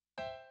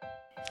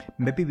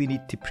maybe we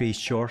need to pray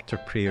shorter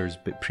prayers,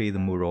 but pray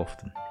them more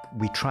often.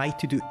 We try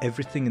to do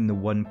everything in the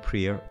one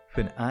prayer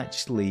when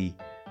actually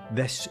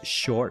this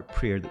short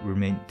prayer that we're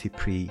meant to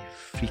pray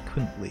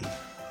frequently,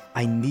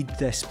 I need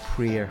this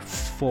prayer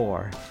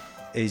for,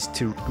 is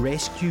to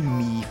rescue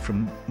me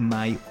from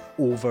my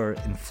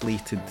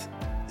overinflated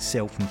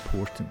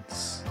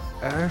self-importance.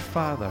 Our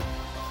Father.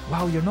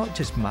 Wow, you're not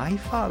just my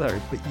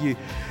Father, but you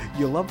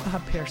love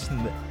that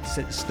person that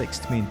sits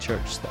next to me in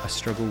church that I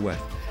struggle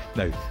with.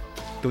 Now,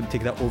 don't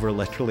take that over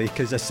literally,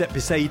 because I sit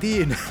beside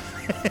Ian.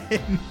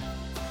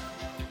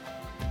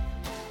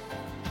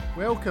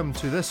 Welcome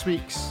to this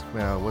week's,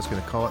 well, I was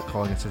going to call it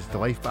Calling It to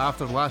Life, but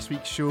after last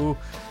week's show,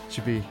 it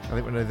should be, I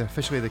think we're now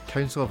officially the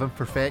Council of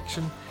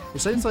Imperfection. It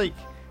sounds like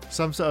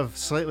some sort of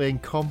slightly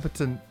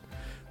incompetent,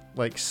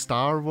 like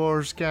Star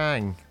Wars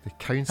gang, the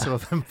Council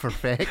of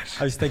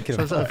Imperfection. I was thinking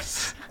of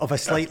a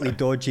slightly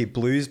dodgy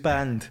blues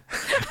band.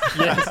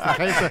 Yes,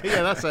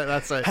 yeah,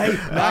 that's it. Hey,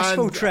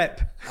 Nashville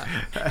trip.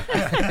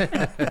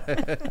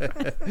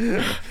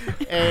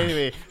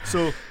 Anyway,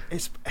 so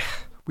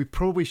we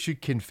probably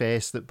should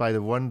confess that by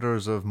the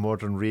wonders of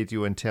modern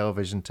radio and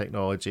television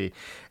technology,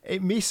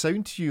 it may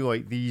sound to you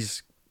like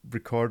these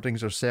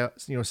recordings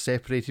are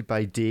separated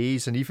by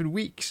days and even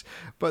weeks,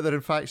 but they're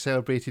in fact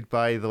celebrated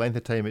by the length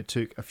of time it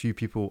took a few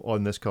people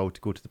on this call to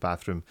go to the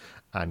bathroom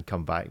and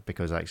come back,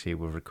 because actually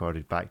we're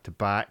recorded back to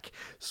back,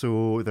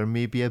 so there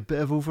may be a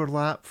bit of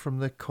overlap from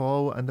the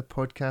call and the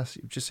podcast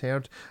you've just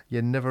heard.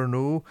 You never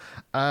know.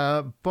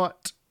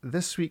 But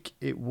this week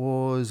it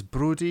was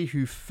Brodie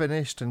who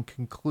finished and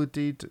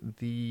concluded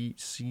the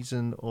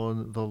season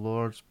on the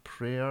Lord's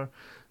Prayer.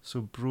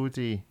 So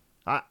Brodie,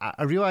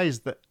 I realise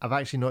that I've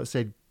actually not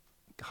said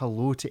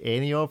hello to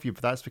any of you,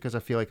 but that's because I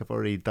feel like I've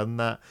already done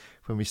that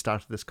when we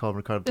started this call and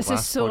recorded the last podcast. This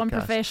is so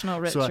unprofessional,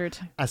 Richard.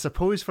 So I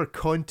suppose for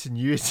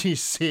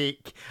continuity's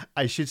sake,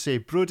 I should say,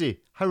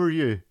 Brodie, how are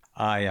you?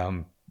 I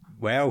am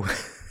well.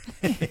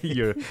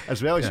 You're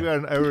as well as you were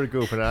an hour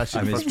ago when I asked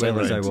you. I'm as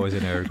well as I was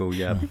an hour ago,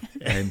 yeah.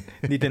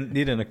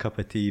 Needing a cup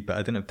of tea, but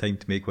I didn't have time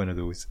to make one of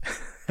those.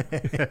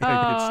 Good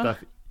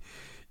stuff.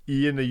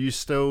 Ian, are you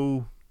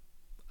still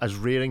as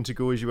raring to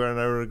go as you were an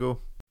hour ago?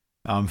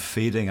 I'm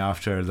fading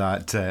after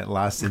that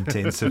last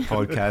intensive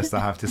podcast,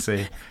 I have to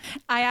say.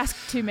 I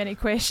asked too many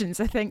questions,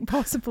 I think,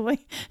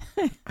 possibly.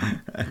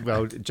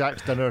 Well,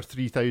 Jack's done our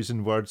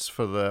 3,000 words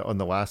on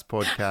the last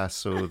podcast,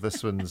 so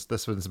this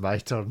one's my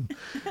turn.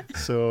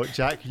 So,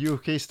 Jack, are you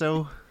okay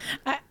still?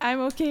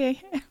 I'm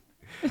okay.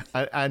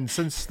 And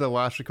since the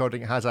last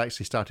recording, it has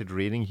actually started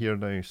raining here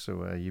now,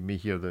 so you may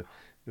hear the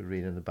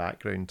rain in the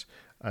background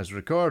as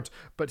record.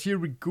 But here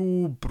we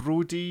go,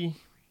 Brodie.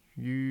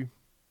 You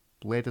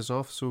led us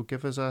off, so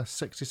give us a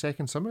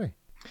 60-second summary.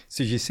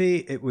 So as you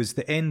say, it was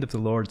the end of the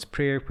Lord's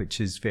Prayer,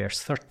 which is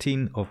verse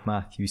 13 of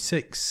Matthew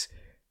 6.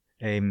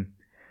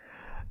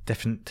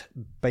 Different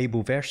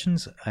Bible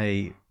versions.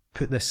 I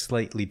put this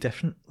slightly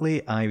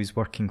differently. I was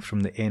working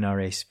from the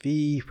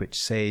NRSV,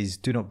 which says,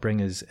 "Do not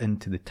bring us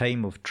into the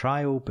time of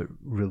trial, but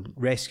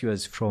rescue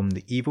us from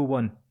the evil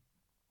one."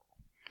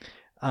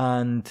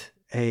 And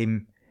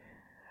I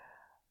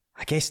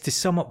guess to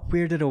sum up,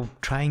 where did I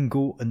try and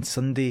go on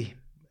Sunday?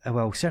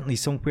 Well, certainly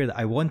somewhere that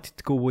I wanted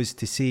to go was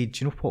to say,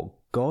 do you know what?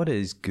 God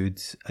is good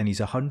and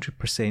he's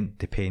 100%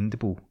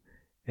 dependable.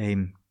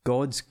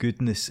 God's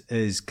goodness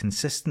is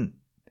consistent.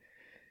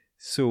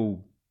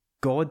 So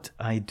God,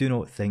 I do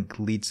not think,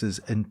 leads us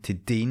into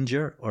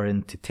danger or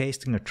into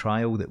testing or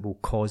trial that will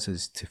cause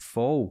us to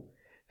fall.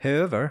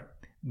 However,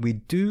 we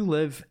do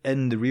live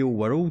in the real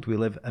world. We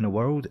live in a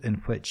world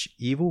in which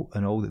evil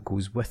and all that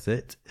goes with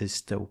it is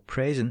still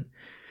present.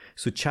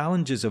 So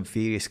challenges of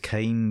various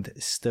kind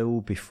still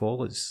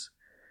befall us.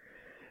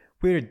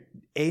 Where it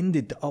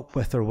ended up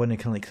with, or one of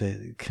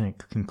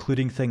the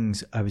concluding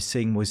things I was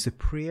saying, was the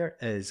prayer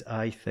is,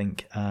 I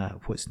think,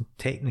 what's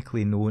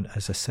technically known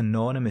as a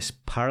synonymous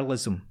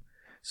parallelism.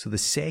 So the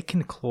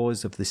second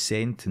clause of the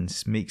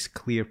sentence makes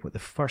clear what the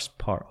first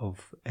part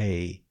of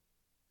the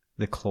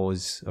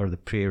clause or the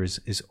prayer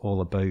is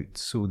all about.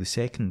 So the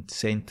second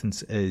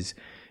sentence is,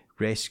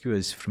 rescue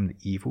us from the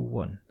evil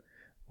one.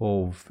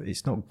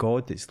 It's not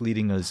God that's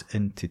leading us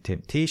into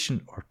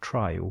temptation or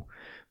trial,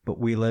 but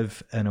we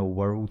live in a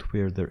world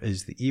where there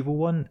is the evil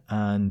one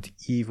and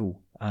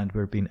evil, and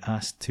we're being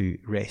asked to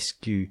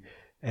rescue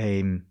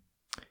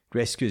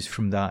us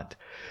from that.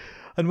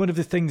 And one of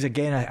the things,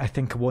 again, I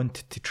think I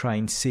wanted to try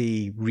and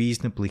say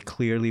reasonably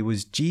clearly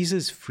was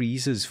Jesus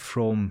frees us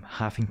from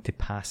having to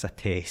pass a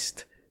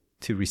test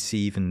to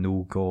receive and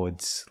know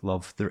God's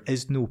love. There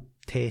is no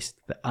test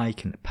that I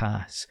can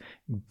pass.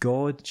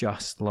 God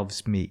just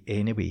loves me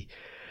anyway.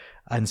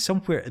 And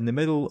somewhere in the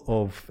middle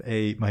of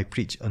my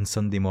preach on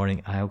Sunday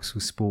morning, I also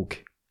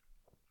spoke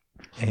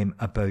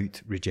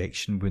about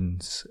rejection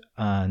wounds,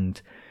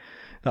 and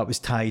that was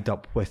tied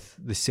up with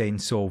the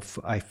sense of,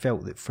 I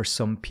felt that for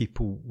some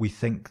people we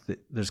think that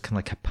there's kind of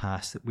like a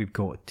pass that we've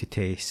got to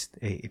test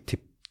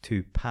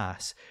to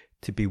pass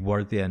to be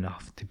worthy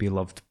enough to be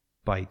loved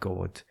by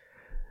God,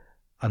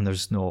 and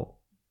there's not.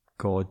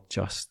 God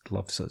just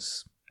loves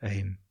us,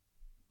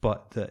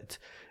 but that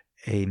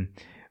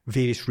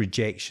various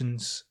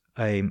rejections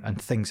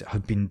and things that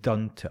have been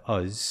done to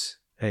us.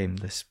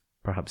 This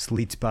perhaps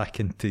leads back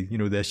into,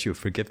 the issue of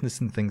forgiveness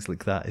and things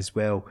like that as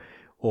well,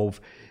 of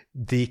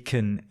they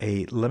can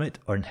limit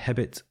or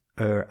inhibit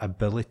our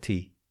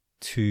ability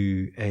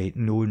to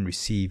know and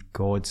receive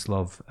God's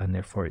love, and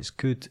therefore it's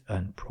good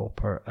and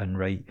proper and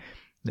right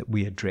that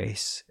we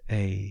address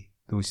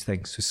those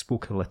things. So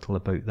spoke a little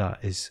about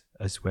that as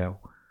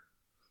well.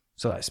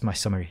 So that's my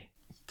summary.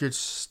 Good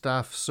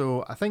stuff.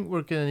 So I think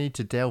we're going to need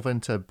to delve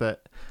into a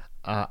bit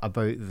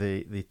about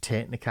the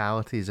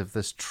technicalities of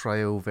this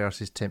trial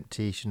versus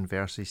temptation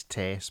versus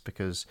test,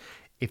 because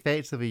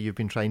effectively you've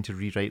been trying to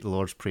rewrite the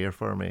Lord's Prayer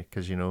for me,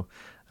 because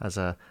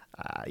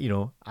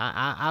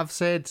I've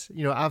said,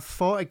 I've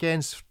fought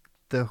against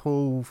the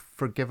whole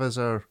forgive us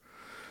or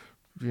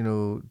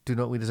do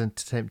not lead us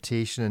into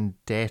temptation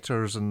and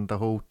debtors and the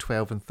whole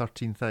 12 and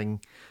 13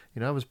 thing.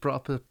 I was brought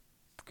up a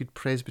good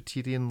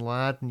Presbyterian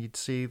lad, and you'd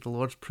say the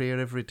Lord's Prayer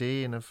every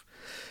day, and I've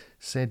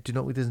said do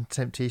not lead us into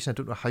temptation I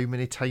don't know how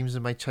many times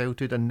in my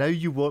childhood, and now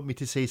you want me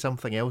to say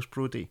something else,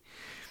 Brodie.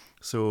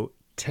 So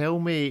tell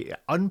me,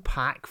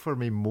 unpack for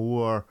me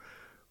more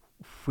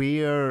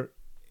where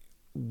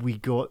we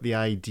got the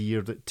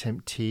idea that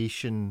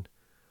temptation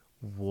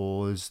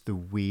was the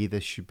way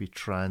this should be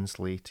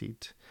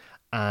translated,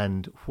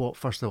 and what,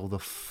 first of all, the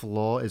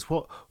flaw is.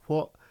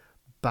 What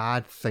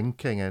bad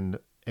thinking and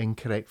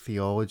incorrect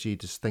theology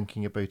does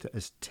thinking about it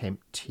as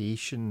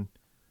temptation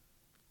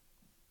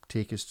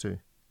take us to?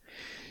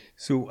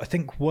 So I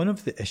think one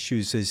of the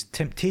issues is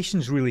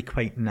temptation's really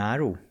quite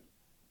narrow.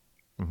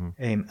 Mm-hmm.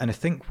 And I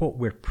think what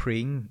we're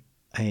praying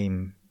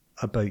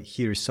about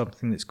here is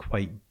something that's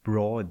quite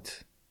broad.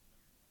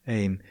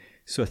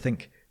 So I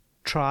think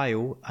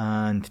trial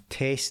and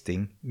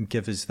testing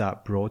give us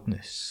that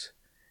broadness.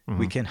 Mm-hmm.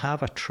 We can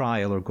have a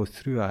trial or go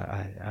through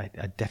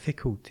a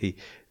difficulty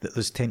that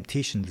there's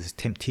temptation. There's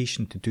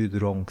temptation to do the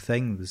wrong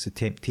thing. There's a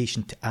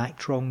temptation to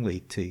act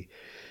wrongly, to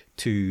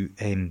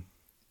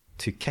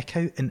kick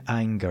out in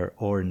anger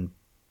or in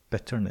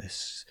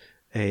bitterness.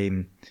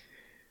 So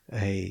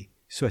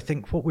I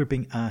think what we're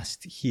being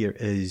asked here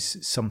is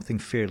something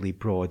fairly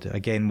broad.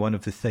 Again, one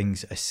of the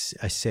things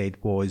I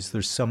said was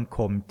there's some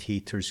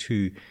commentators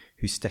who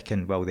stick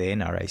in, well, the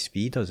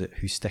NRSV does it,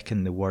 who stick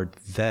in the word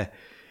 "the,"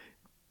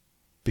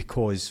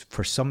 because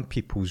for some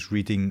people's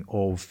reading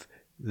of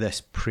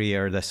this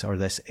prayer,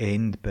 this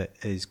end bit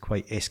is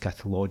quite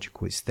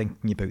eschatological. It's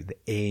thinking about the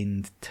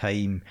end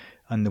time,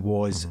 and there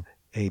was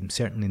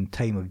certainly in the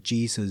time of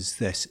Jesus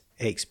this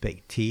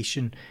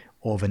expectation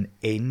of an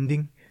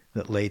ending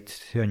that led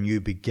to a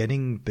new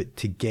beginning, but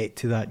to get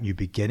to that new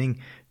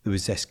beginning there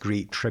was this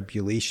great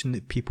tribulation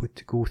that people had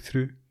to go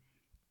through.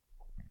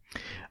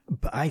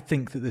 But I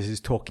think that this is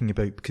talking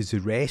about, because the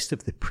rest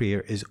of the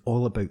prayer is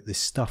all about the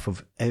stuff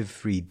of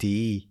every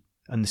day,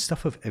 and the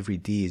stuff of every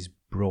day is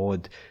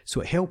broad,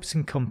 so it helps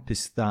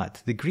encompass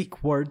that. The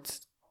Greek word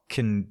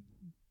can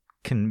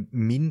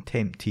mean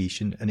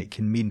temptation and it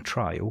can mean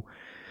trial.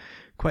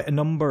 Quite a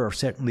number, or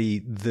certainly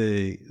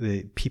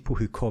the people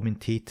who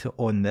commentate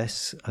on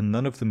this, and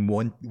none of them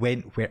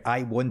went where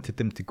I wanted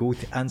them to go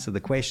to answer the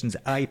questions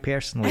I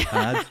personally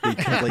had.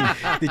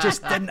 They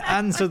just didn't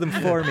answer them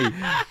for me.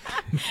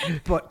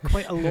 But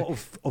quite a lot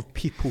of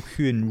people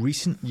who in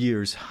recent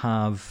years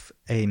have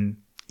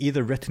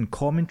either written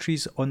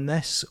commentaries on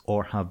this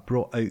or have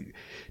brought out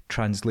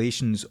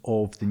translations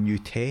of the New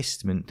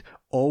Testament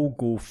all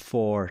go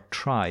for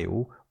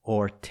trial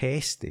or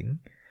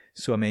testing.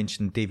 So I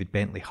mentioned David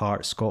Bentley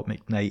Hart, Scott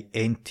McKnight,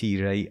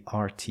 N.T. Wright,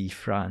 R.T.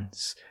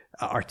 France.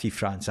 R.T.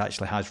 France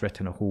actually has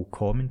written a whole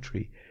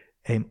commentary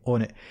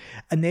on it.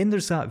 And then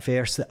there's that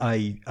verse that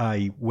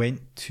I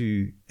went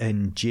to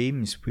in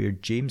James, where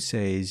James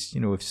says,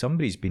 if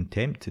somebody's been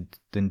tempted,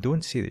 then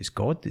don't say that it's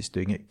God that's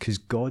doing it, because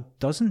God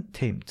doesn't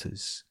tempt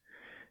us.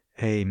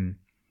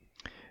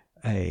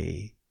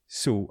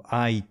 So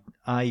I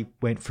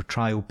went for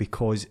trial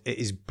because it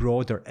is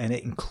broader and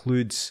it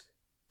includes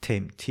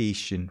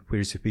temptation,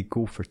 whereas if we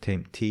go for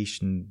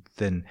temptation,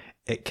 then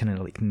it kind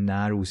of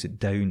narrows it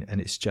down, and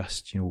it's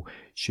just,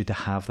 should I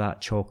have that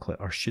chocolate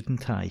or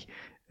shouldn't I?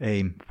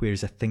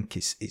 Whereas I think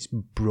it's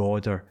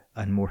broader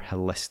and more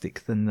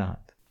holistic than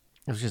that.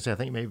 I was going to say, I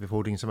think you might be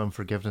holding some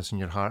unforgiveness in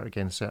your heart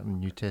against certain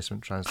New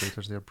Testament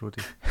translators there,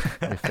 Brodie.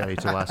 I refer you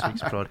to last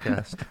week's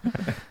broadcast.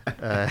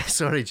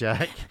 Sorry,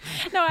 Jack.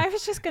 No, I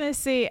was just going to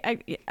say,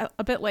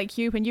 a bit like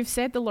you, when you've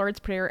said the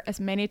Lord's Prayer as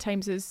many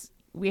times as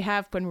we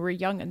have when we were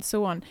young and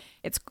so on,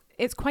 it's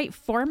quite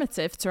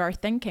formative to our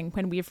thinking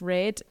when we've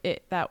read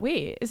it that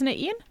way, isn't it,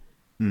 Ian?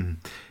 Mm.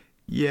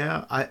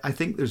 Yeah, I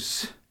think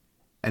there's,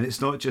 and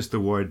it's not just the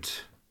word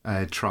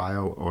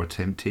trial or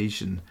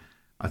temptation.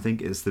 I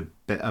think it's the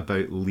bit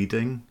about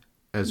leading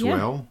as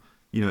well.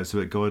 It's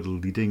about God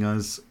leading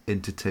us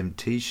into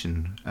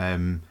temptation,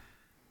 and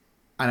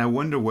I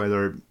wonder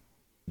whether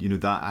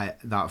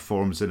that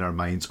forms in our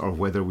minds, or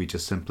whether we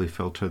just simply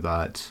filter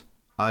that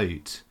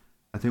out.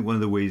 I think one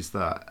of the ways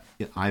that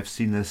I've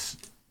seen this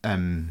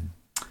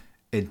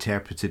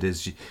interpreted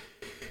is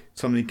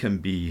somebody can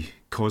be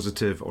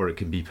causative or it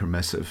can be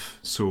permissive.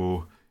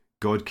 So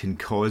God can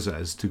cause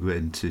us to go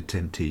into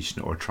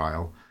temptation or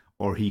trial,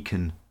 or he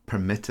can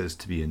permit us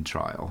to be in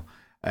trial.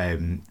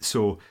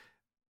 So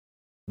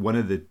one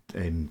of the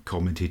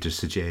commentators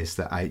suggests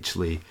that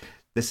actually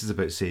this is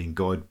about saying,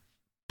 God,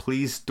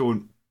 please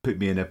don't put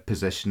me in a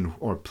position,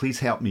 or please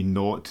help me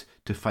not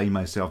to find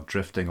myself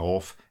drifting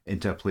off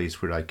into a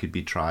place where I could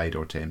be tried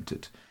or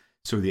tempted.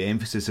 So the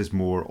emphasis is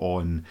more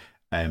on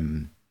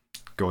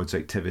God's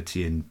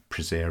activity in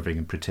preserving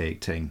and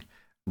protecting,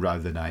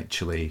 rather than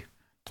actually,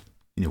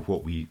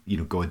 what we,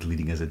 God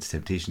leading us into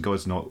temptation.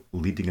 God's not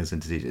leading us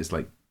into temptation. It's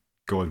like,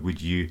 God,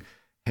 would you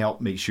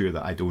help make sure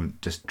that I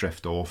don't just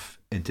drift off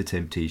into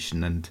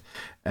temptation? And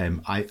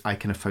I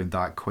kind of found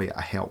that quite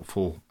a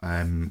helpful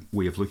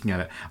way of looking at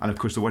it. And of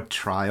course, the word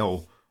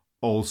trial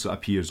also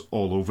appears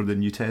all over the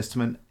New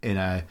Testament in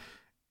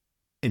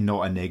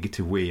not a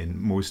negative way, and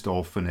most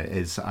often it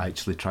is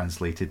actually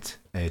translated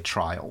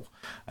trial.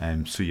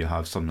 So you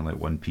have something like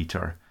 1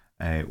 Peter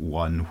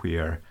 1,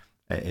 where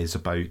it is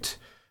about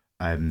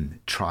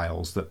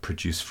trials that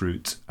produce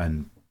fruit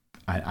and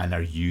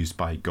are used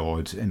by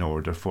God in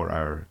order for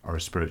our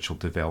spiritual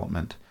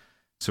development.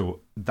 So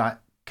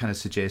that kind of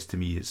suggests to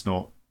me it's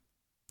not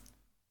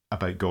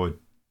about God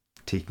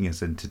taking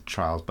us into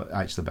trials, but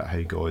actually about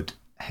how God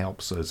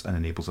helps us and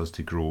enables us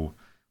to grow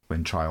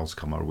when trials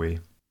come our way.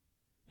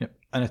 Yep.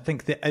 And I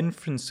think the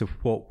inference of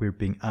what we're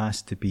being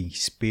asked to be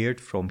spared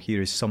from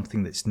here is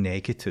something that's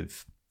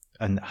negative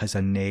and has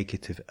a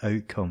negative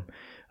outcome.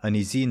 And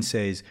as Ian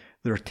says,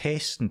 there are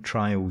tests and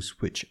trials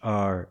which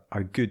are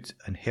good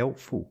and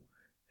helpful.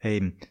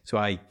 So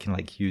I can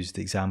use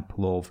the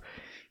example of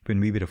when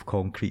we would have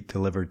concrete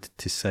delivered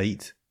to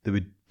site, there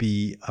would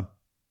be a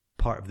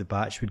part of the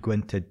batch would go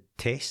into a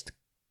test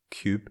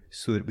cube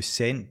so that it was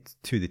sent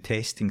to the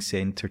testing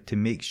centre to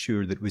make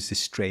sure that it was the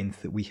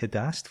strength that we had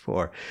asked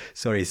for.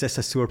 Sorry, is this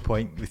a sore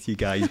point with you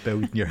guys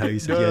building your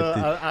house?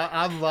 No,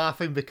 I'm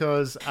laughing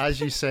because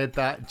as you said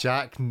that,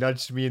 Jack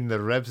nudged me in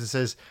the ribs and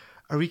says,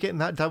 are we getting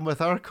that done with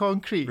our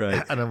concrete?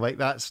 Right. And I'm like,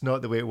 that's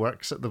not the way it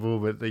works at the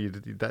moment.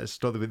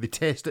 That's not the way they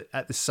test it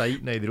at the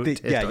site now. They don't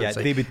test it on the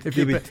site.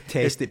 They would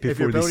test it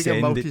before they send it to you. If you're building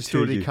a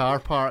multi-storey car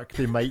park,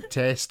 they might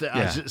test it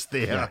as it's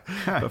there.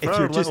 Yeah. But for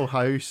our little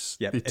house,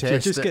 they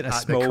test it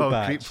at the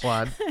concrete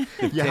plant.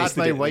 You had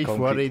my wife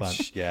worried.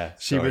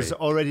 She was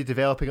already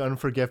developing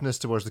unforgiveness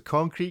towards the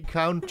concrete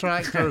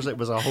contractors. It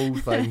was a whole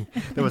thing.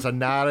 There was a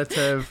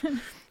narrative.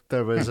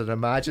 There was an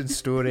imagined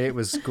story. It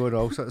was going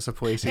all sorts of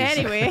places.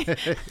 Anyway.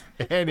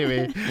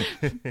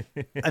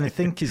 And I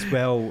think as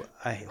well,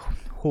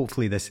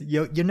 hopefully this,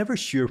 you're never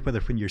sure whether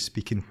when you're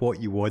speaking what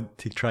you want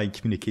to try and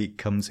communicate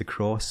comes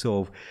across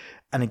of.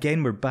 And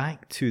again, we're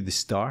back to the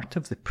start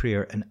of the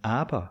prayer in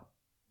Abba.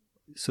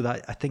 So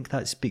that I think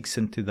that speaks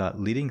into that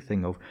leading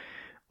thing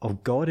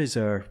of God is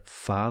our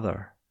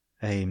Father.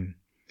 And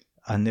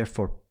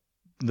therefore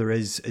there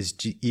is, as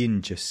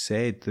Ian just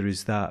said, there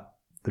is that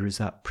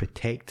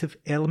protective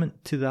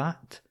element to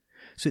that.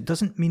 So it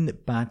doesn't mean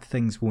that bad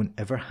things won't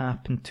ever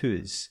happen to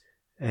us.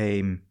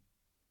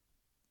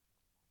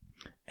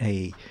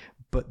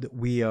 But that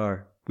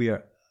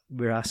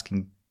we're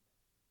asking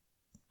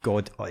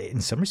God,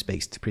 in some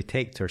respects, to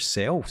protect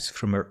ourselves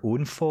from our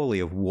own folly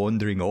of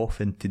wandering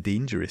off into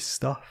dangerous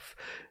stuff,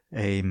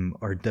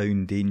 or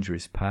down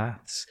dangerous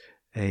paths.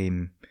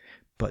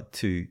 But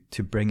to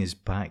bring us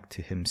back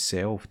to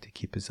himself, to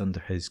keep us under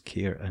his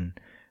care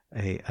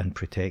and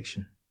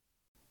protection.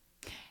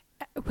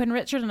 When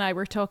Richard and I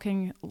were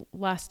talking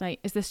last night,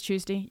 is this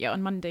Tuesday? Yeah,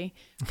 on Monday,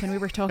 when we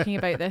were talking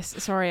about this,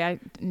 sorry, I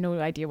no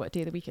idea what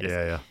day of the week it is.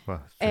 Yeah.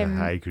 Well,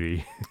 I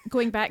agree.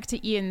 Going back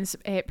to Ian's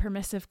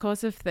permissive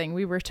causative thing,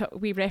 you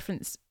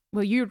referenced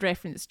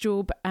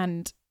Job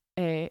and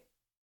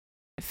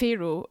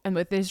Pharaoh, and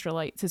with the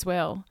Israelites as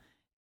well,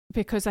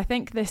 because I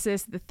think this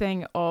is the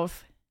thing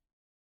of,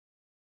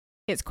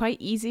 it's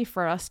quite easy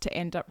for us to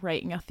end up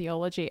writing a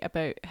theology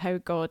about how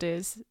God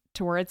is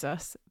towards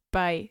us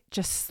by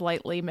just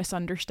slightly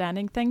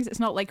misunderstanding things. It's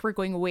not like we're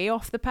going way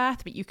off the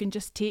path, but you can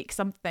just take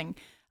something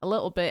a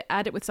little bit,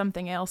 add it with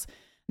something else,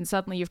 and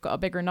suddenly you've got a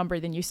bigger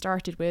number than you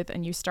started with,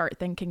 and you start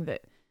thinking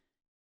that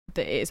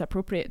it is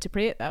appropriate to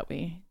pray it that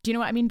way. Do you know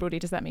what I mean, Brodie?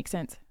 Does that make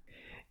sense?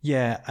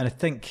 Yeah, and I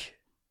think,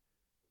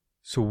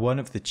 so one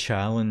of the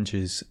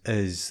challenges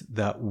is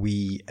that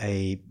we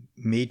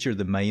major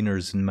the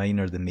minors and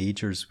minor the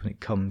majors when it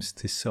comes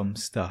to some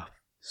stuff.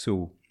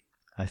 So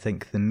I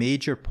think the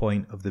major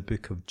point of the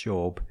book of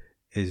Job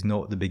is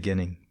not the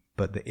beginning,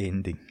 but the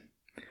ending.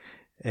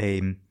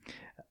 And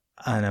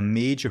a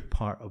major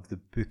part of the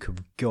book of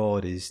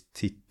God is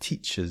to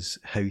teach us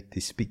how to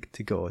speak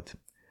to God.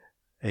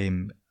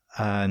 And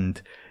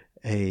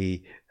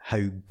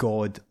how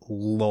God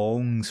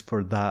longs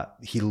for that.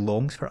 He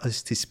longs for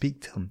us to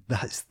speak to him.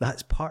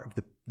 That's part of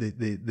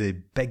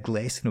the big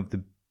lesson of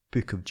the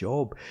book of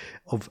Job.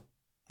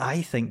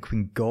 I think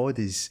when God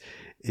is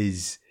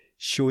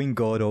showing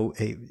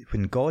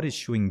when God is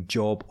showing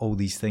Job all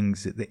these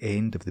things at the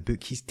end of the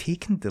book, he's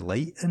taken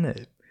delight in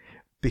it,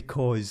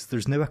 because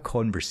there's now a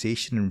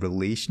conversation and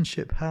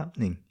relationship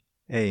happening.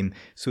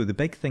 So the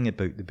big thing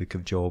about the book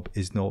of Job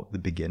is not the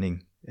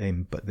beginning,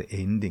 but the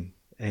ending.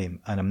 And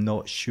I'm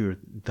not sure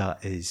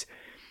that is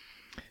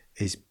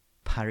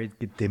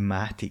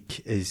paradigmatic,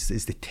 is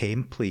the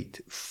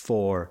template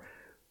for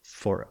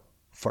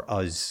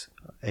us.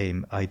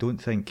 I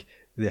don't think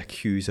the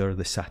accuser,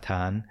 the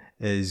Satan,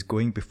 is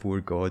going before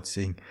God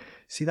saying,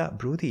 see that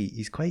Brody,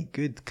 he's quite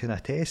good, can I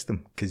test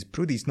him? Because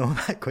Brody's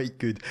not that quite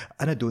good,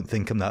 and I don't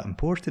think I'm that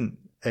important.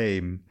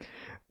 I'm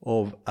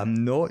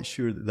not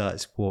sure that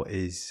that's what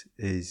is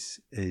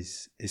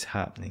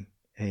happening.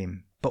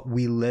 But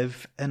we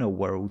live in a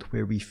world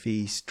where we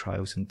face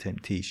trials and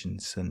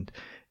temptations and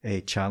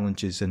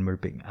challenges, and we're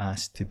being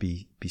asked to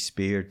be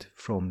spared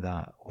from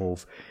that,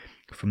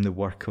 from the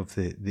work of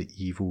the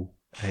evil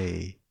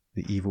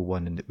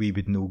one, and that we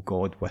would know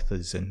God with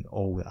us in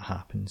all that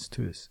happens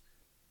to us.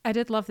 I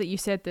did love that you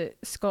said that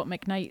Scott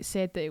McKnight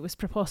said that it was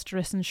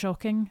preposterous and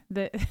shocking.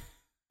 That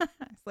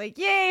it's like,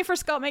 yay for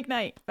Scott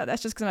McKnight. But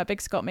that's just because I'm a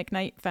big Scott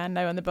McKnight fan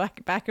now on the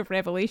back of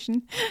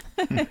Revelation.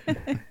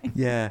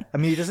 Yeah, I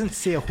mean, he doesn't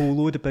say a whole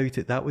load about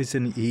it. That was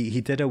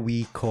he did a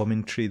wee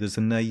commentary. There's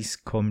a nice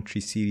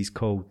commentary series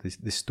called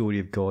the Story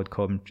of God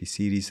commentary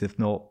series. They've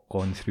not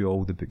gone through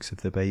all the books of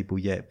the Bible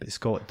yet, but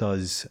Scott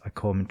does a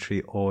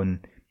commentary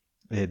on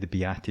the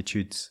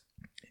Beatitudes.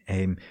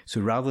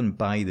 So rather than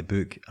buy the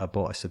book, I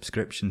bought a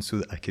subscription so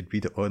that I could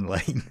read it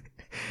online.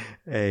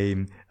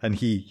 And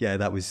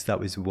that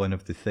was one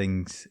of the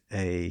things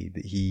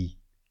that he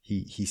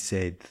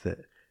said that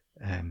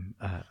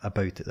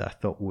about it that I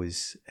thought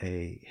was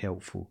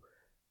helpful.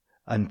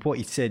 And what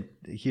he said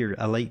here,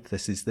 I like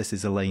this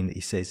is a line that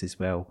he says as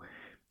well.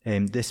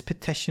 This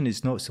petition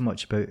is not so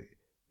much about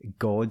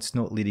God's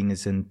not leading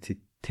us into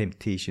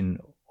temptation,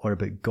 or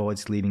about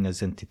God's leading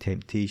us into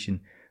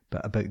temptation,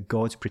 but about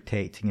God's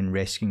protecting and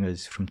rescuing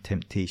us from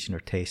temptation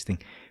or testing,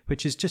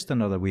 which is just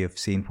another way of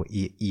saying what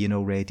Ian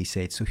already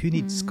said. So who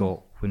needs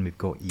Scott when we've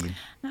got Ian?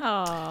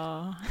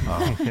 Oh,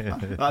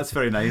 that's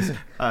very nice.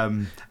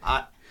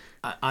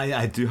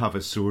 I do have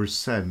a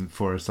source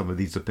for some of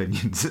these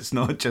opinions. It's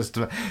not just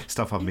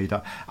stuff I've made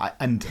up.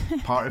 And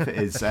part of it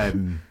is,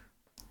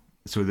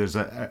 so there's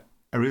a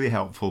really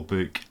helpful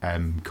book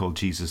called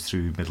Jesus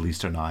Through Middle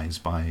Eastern Eyes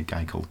by a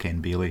guy called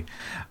Ken Bailey.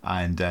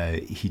 And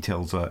he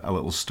tells a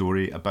little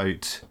story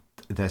about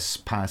this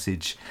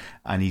passage.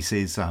 And he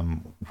says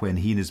when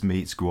he and his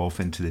mates go off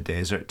into the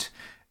desert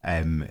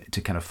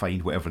to kind of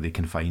find whatever they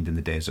can find in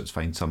the deserts,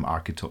 find some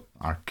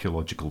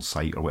archaeological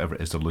site or whatever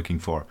it is they're looking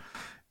for,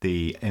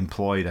 they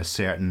employed a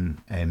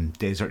certain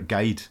desert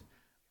guide.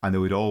 And they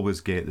would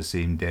always get the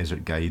same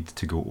desert guide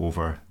to go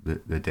over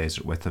the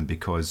desert with them,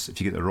 because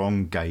if you get the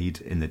wrong guide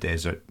in the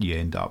desert, you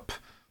end up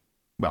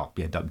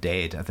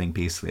dead, I think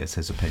basically is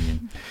his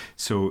opinion.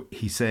 So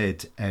he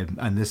said,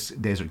 and this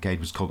desert guide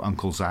was called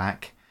Uncle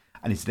Zach.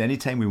 And he said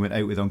anytime we went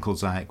out with Uncle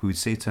Zach, we would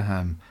say to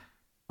him,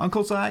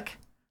 Uncle Zach,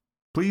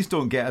 please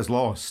don't get us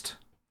lost.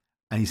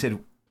 And he said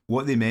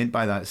what they meant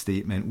by that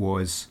statement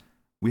was,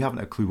 we haven't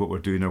a clue what we're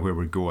doing or where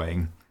we're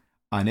going.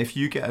 And if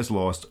you get us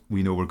lost,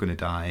 we know we're going to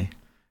die.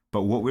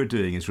 But what we're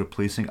doing is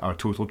replacing our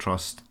total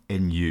trust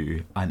in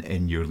you and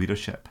in your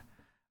leadership.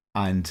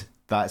 And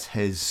that's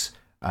his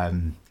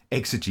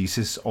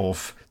exegesis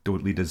of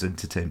don't lead us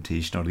into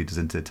temptation or lead us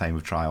into the time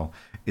of trial,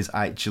 is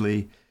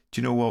actually,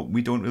 do you know what?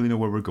 We don't really know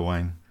where we're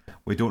going.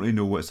 We don't really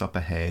know what's up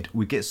ahead.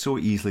 We get so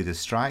easily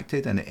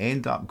distracted and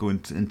end up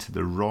going into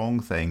the wrong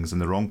things in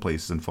the wrong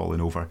places and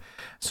falling over.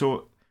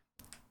 So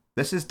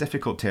this is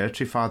difficult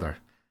territory, Father.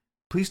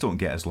 Please don't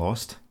get us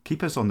lost.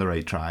 Keep us on the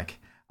right track.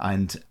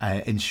 And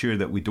ensure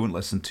that we don't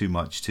listen too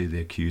much to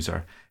the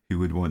accuser who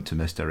would want to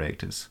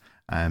misdirect us.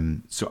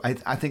 So I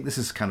think this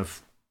is kind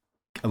of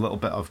a little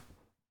bit of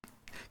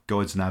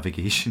God's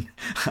navigation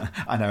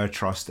and our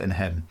trust in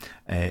him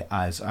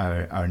as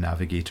our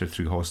navigator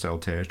through hostile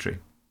territory.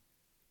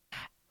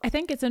 I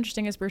think it's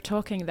interesting as we're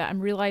talking that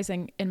I'm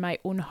realizing in my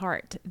own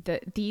heart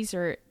that these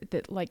are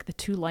the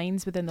two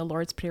lines within the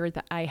Lord's Prayer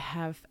that I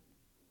have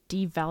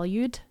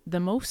devalued the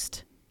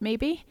most,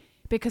 maybe.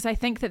 Because I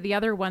think that the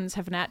other ones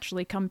have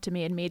naturally come to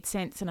me and made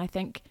sense. And I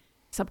think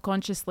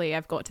subconsciously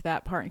I've got to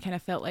that part and kind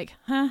of felt like,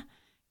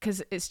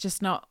 because it's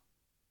just not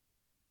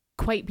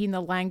quite been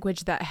the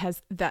language that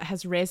has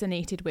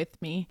resonated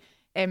with me.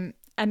 And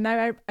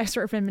now I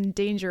sort of am in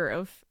danger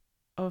of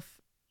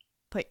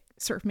like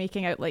sort of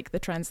making out like the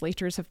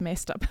translators have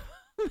messed up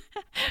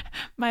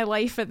my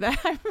life, and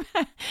that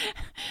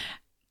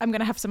I'm going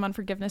to have some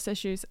unforgiveness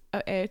issues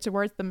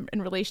towards them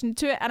in relation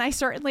to it. And I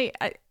sort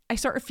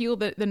of feel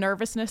the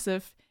nervousness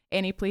of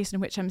any place in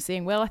which I'm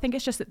saying, well, I think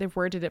it's just that they've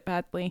worded it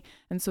badly,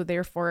 and so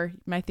therefore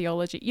my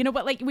theology,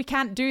 but like we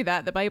can't do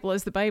that. The Bible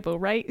is the Bible,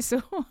 right?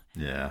 So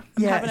yeah.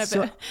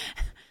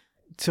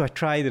 So I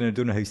tried, and I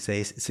don't know how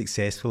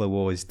successful I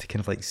was to kind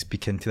of like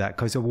speak into that,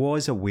 because I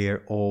was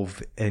aware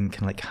of and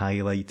kind of like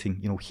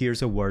highlighting,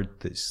 here's a word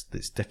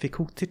that's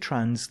difficult to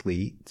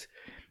translate,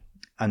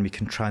 and we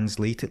can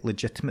translate it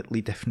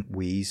legitimately different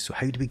ways. So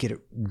how do we get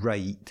it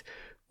right?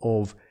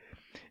 Of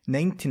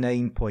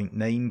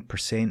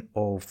 99.9%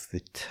 of the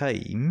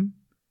time,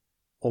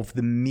 of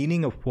the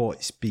meaning of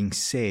what's being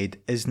said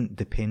isn't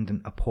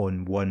dependent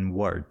upon one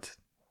word,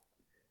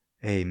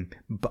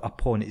 but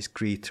upon its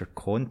greater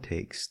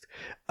context.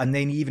 And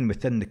then even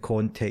within the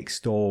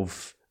context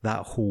of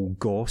that whole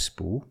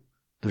gospel,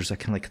 there's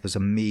a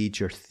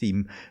major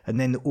theme, and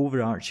then the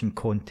overarching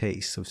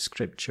context of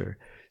Scripture.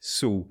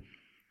 So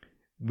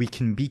we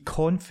can be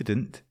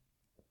confident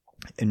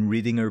in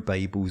reading our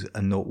Bibles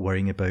and not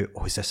worrying about,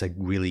 is this a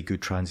really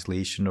good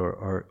translation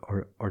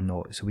or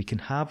not? So we can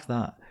have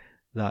that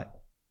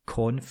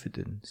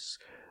confidence,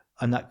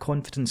 and that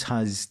confidence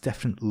has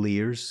different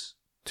layers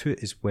to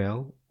it as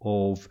well.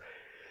 Of,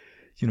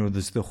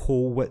 there's the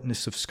whole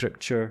witness of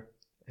Scripture.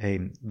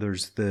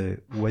 There's the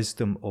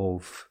wisdom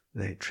of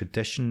the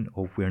tradition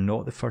of we're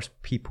not the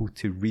first people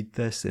to read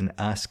this and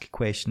ask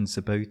questions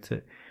about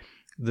it.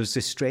 There's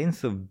the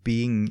strength of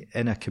being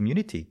in a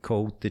community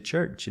called the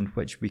church, in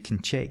which we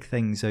can check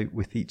things out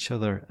with each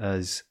other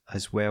as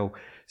well.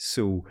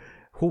 So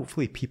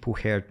hopefully people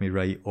heard me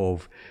right,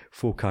 of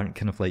folk aren't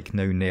kind of like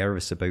now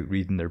nervous about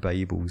reading their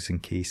Bibles in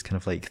case kind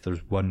of like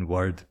there's one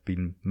word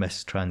being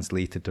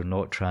mistranslated or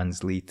not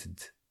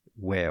translated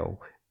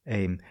well,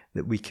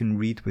 that we can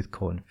read with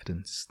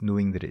confidence,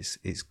 knowing that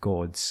it's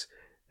God's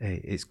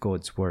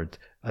word,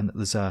 and that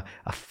there's a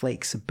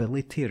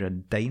flexibility or a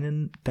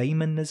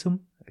dynamism,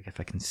 if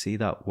I can say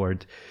that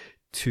word,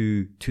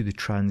 to the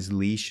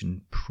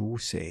translation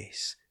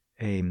process,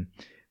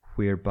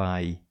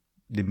 whereby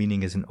the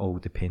meaning isn't all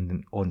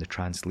dependent on the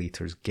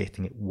translators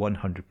getting it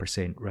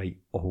 100% right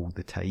all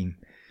the time.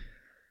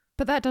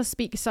 But that does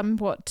speak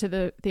somewhat to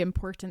the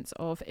importance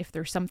of, if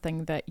there's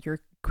something that you're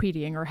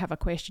querying or have a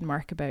question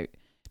mark about,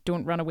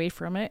 don't run away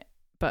from it,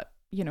 but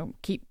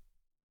keep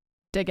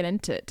digging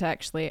into it to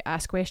actually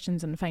ask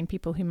questions and find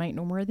people who might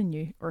know more than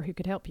you or who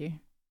could help you.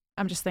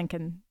 I'm just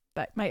thinking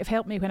that might have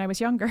helped me when I was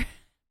younger.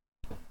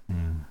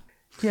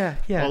 Yeah.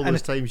 All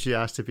those times you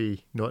asked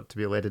not to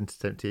be led into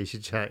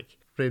temptation, Jack.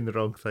 Frame the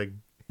wrong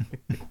thing.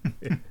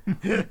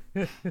 And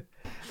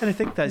I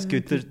think that's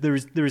good.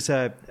 There's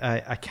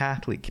a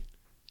Catholic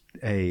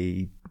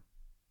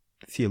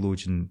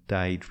theologian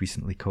died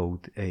recently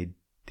called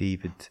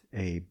David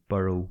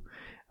Burrell,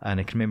 and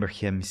I can remember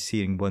him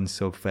saying once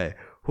of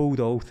hold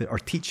all or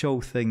teach all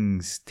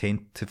things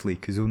tentatively,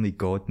 because only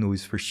God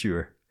knows for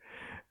sure.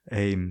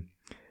 And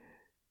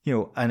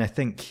I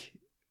think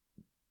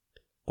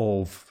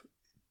of,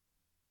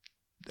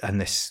 and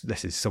this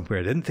is somewhere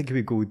I didn't think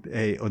we would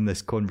go on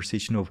this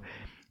conversation of,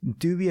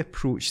 do we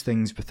approach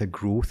things with a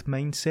growth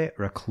mindset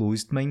or a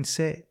closed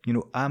mindset?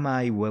 Am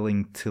I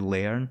willing to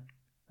learn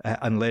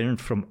and learn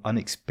from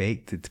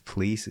unexpected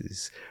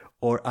places?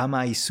 Or am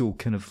I so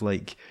kind of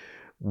like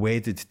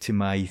wedded to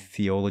my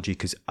theology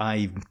because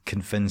I've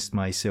convinced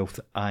myself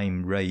that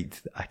I'm right,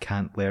 that I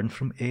can't learn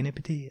from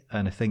anybody?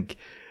 And I think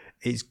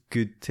it's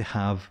good to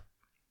have,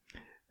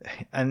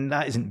 and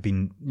that hasn't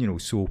been,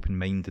 so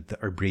open-minded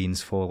that our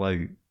brains fall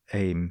out.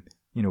 You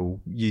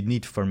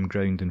need firm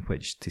ground in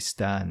which to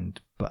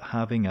stand, but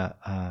having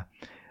a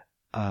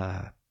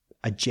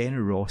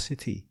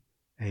generosity,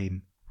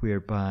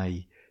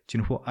 whereby, do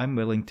you know what, I'm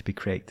willing to be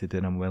corrected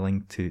and I'm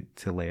willing to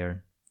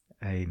learn,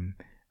 I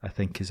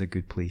think is a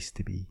good place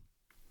to be.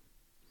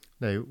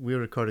 Now, we're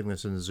recording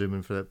this on Zoom,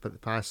 and for the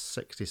past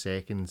 60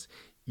 seconds,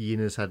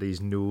 Ian has had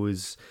his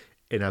nose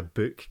in a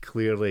book,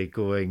 clearly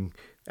going,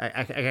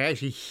 I can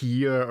actually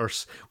hear, or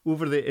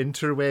over the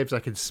interwebs, I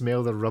can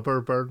smell the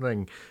rubber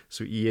burning.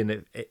 So,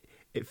 Ian,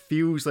 it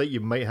feels like you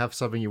might have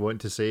something you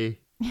want to say.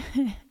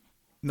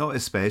 Not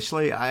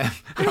especially.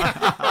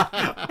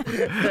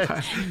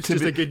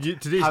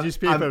 Today's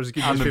newspaper was a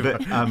good newspaper.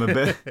 I'm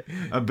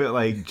a bit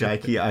like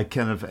Jackie. I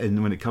kind of,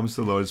 and when it comes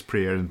to the Lord's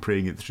Prayer and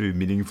praying it through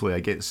meaningfully, I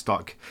get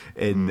stuck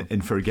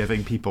in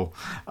forgiving people.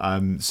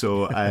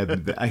 So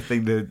I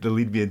think the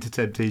lead me into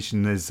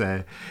temptation is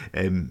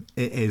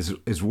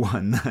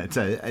one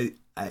that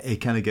it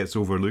kind of gets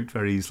overlooked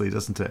very easily,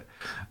 doesn't it?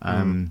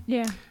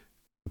 Yeah.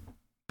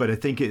 But I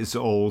think it's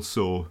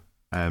also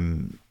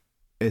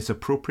it's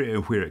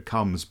appropriate where it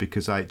comes,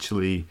 because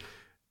actually,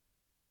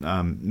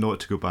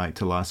 not to go back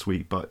to last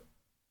week, but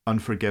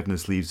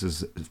unforgiveness leaves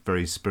us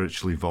very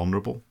spiritually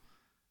vulnerable,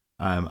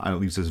 and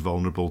it leaves us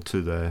vulnerable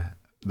to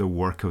the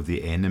work of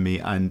the enemy,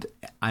 and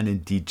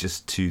indeed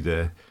just to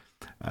the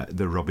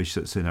rubbish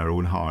that's in our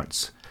own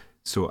hearts.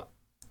 So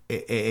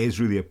it is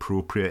really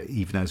appropriate,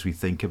 even as we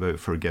think about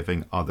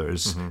forgiving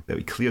others, that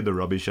we clear the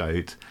rubbish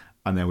out,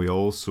 and then we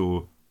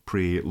also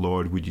pray,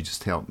 Lord, would you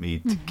just help me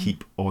to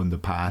keep on the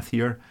path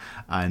here,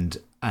 and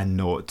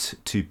not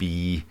to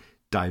be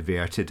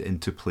diverted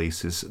into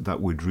places that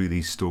would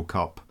really stoke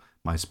up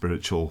my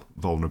spiritual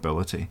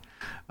vulnerability.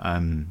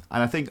 And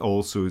I think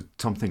also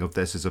something of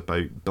this is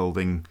about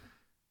building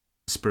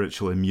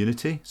spiritual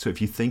immunity. So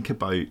if you think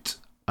about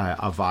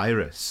a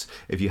virus,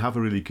 if you have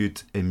a really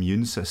good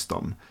immune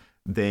system,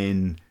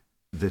 then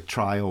the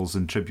trials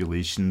and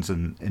tribulations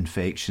and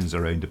infections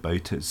around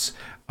about us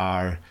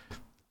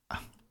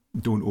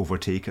don't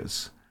overtake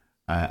us,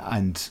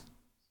 and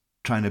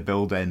trying to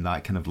build in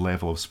that kind of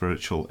level of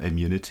spiritual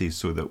immunity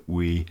so that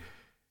we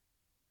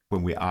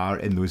when we are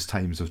in those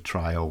times of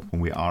trial,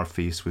 when we are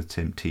faced with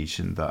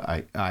temptation,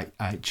 that I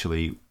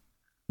actually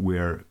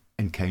we're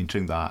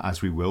encountering that,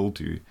 as we will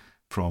do,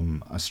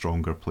 from a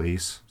stronger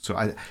place.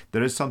 So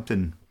there is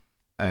something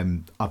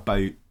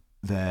about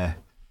the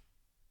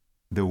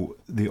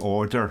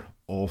order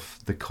of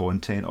the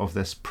content of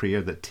this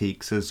prayer that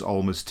takes us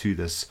almost to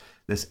this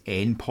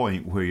end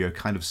point where you're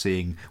kind of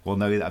saying, well,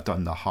 now that I've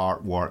done the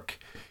hard work,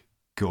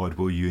 God,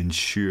 will you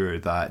ensure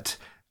that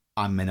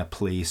I'm in a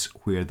place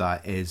where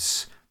that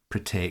is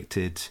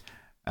protected,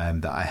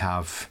 that I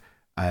have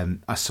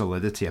a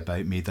solidity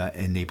about me that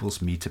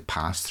enables me to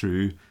pass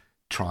through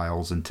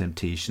trials and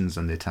temptations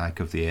and the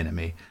attack of the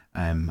enemy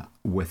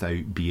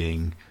without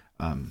being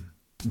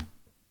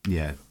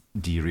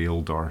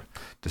derailed or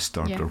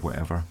disturbed or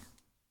whatever.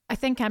 I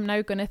think I'm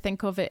now going to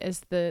think of it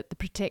as the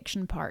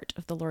protection part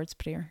of the Lord's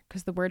Prayer,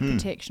 because the word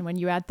protection, when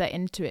you add that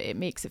into it, it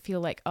makes it feel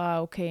like,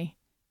 okay,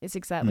 it's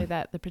exactly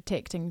that, the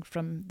protecting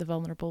from the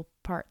vulnerable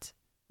part.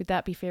 Would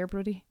that be fair,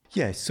 Brodie?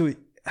 Yeah, so,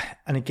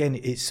 and again,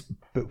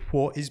 but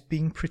what is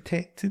being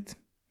protected?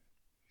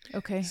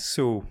 Okay.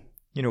 So,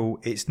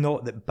 it's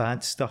not that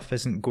bad stuff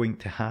isn't going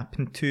to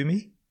happen to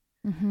me,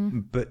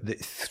 but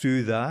that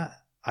through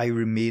that, I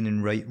remain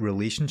in right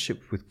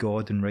relationship with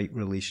God and right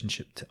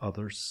relationship to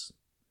others.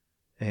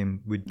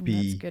 Would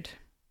be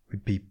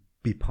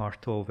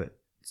part of it,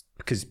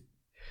 because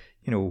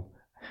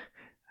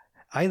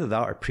either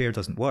that or prayer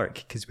doesn't work,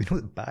 because we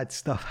know that bad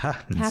stuff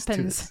happens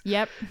to us.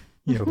 Yep.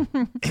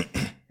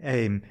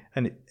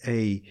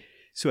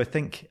 So I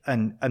think,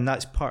 and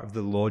that's part of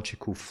the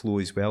logical flow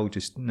as well,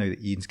 just now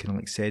that Ian's kind of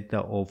like said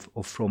that, of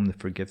from the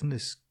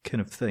forgiveness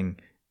kind of thing,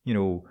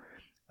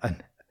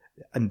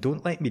 and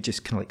don't let me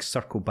just kind of like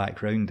circle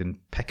back round and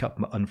pick up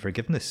my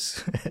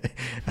unforgiveness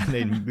and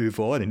then move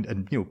on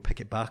and pick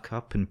it back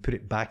up and put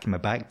it back in my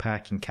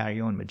backpack and carry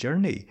on my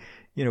journey.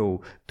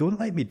 Don't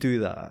let me do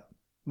that.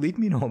 Lead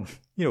me on,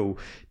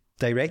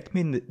 direct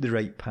me in the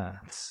right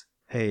paths.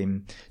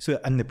 And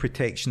the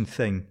protection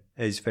thing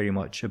is very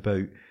much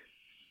about,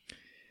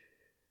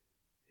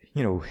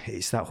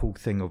 it's that whole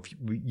thing of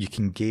you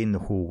can gain the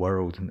whole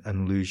world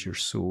and lose your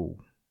soul.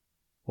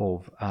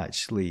 Of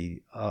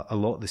actually a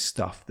lot of the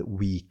stuff that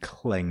we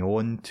cling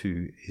on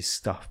to is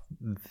stuff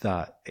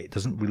that it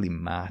doesn't really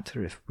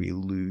matter if we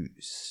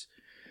lose,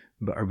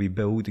 but are we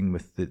building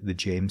with the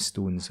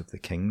gemstones of the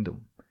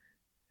kingdom?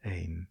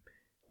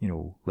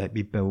 Let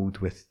me build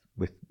with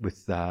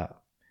that.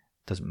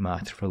 Doesn't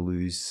matter if I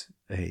lose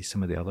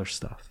some of the other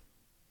stuff.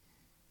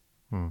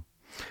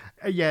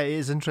 Yeah, it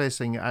is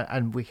interesting,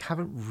 and we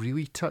haven't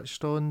really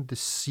touched on the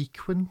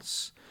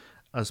sequence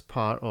as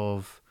part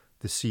of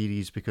the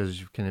series, because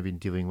you've kind of been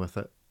dealing with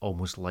it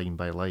almost line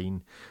by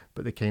line,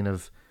 but they kind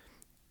of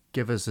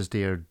give us this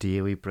their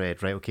daily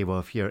bread, right? Okay, well,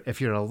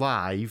 if you're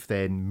alive,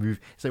 then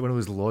move. It's like one of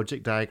those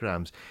logic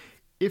diagrams.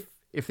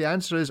 If the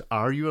answer is,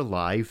 are you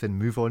alive, then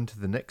move on to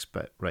the next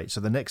bit, right?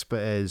 So the next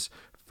bit is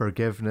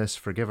forgiveness,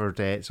 forgive our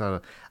debts.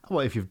 Well,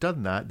 if you've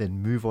done that,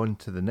 then move on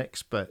to the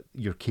next bit.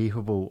 You're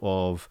capable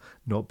of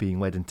not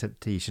being led into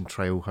temptation,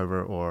 trial,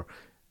 however, or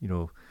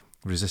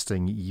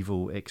resisting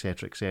evil,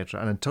 etc.,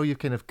 etc. And until you've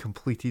kind of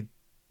completed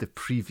the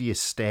previous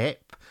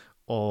step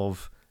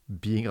of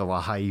being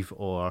alive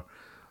or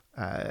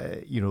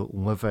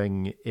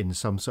living in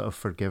some sort of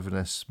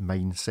forgiveness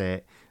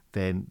mindset,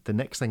 then the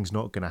next thing's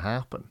not going to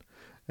happen.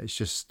 It's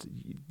just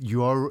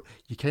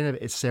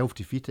it's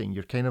self-defeating.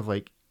 You're kind of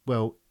like,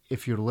 well,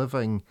 if you're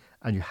living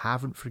and you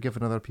haven't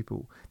forgiven other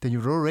people, then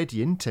you're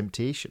already in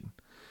temptation.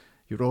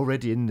 You're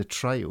already in the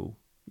trial.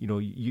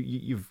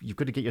 You've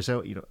got to get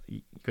yourself. You've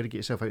got to get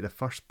yourself out of the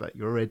first bit.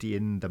 You're already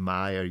in the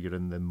mire. You're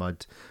in the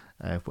mud,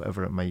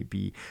 whatever it might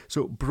be.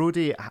 So,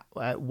 Brodie,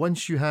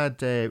 once you had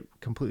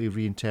completely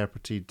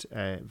reinterpreted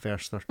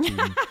verse 13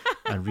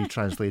 and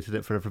retranslated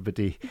it for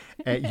everybody,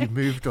 you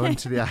moved on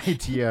to the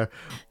idea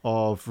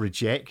of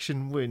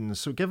rejection wounds.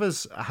 So, give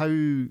us how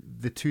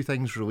the two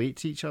things relate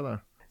to each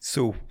other.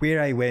 So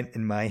where I went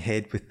in my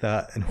head with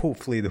that, and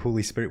hopefully the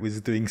Holy Spirit was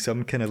doing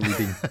some kind of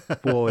leading,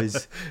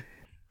 was,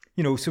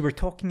 so we're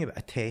talking about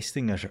a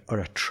testing or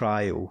a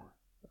trial,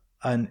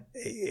 and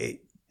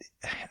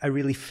I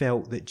really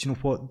felt that,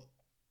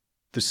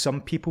 there's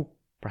some people,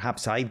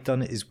 perhaps I've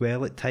done it as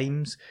well at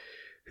times,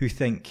 who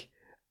think,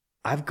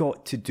 I've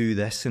got to do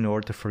this in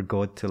order for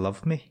God to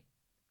love me.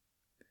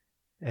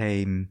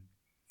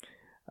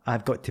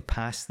 I've got to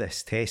pass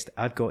this test.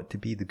 I've got to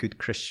be the good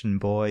Christian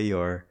boy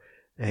or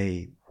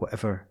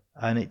whatever.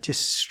 And it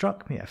just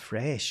struck me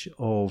afresh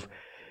of,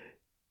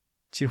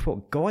 do you know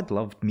what? God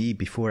loved me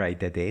before I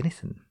did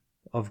anything.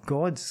 Of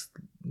God's,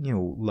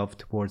 love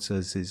towards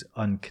us is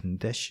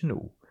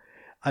unconditional.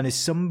 And as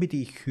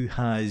somebody who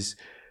has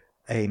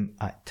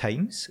at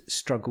times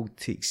struggled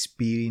to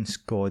experience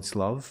God's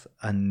love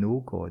and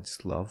know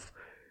God's love,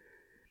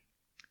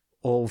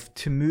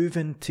 to move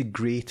into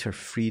greater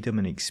freedom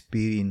and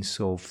experience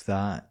of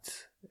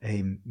that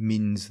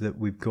means that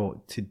we've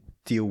got to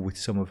deal with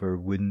some of our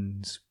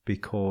wounds,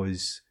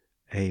 because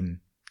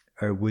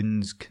our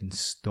wounds can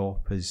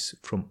stop us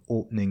from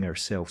opening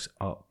ourselves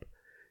up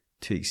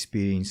to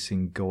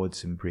experiencing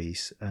God's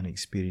embrace and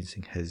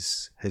experiencing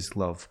his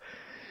love.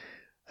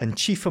 And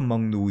chief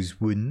among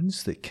those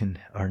wounds that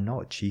are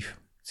not chief,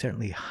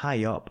 certainly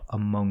high up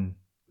among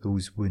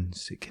those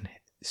wounds that can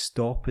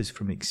stop us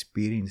from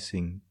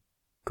experiencing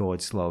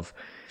God's love,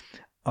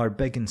 are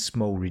big and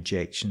small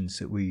rejections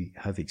that we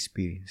have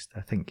experienced.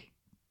 I think,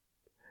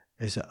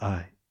 is it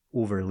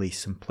overly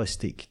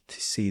simplistic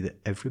to say that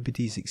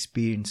everybody's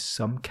experienced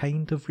some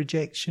kind of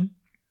rejection?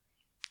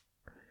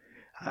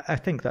 I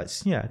think I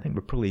think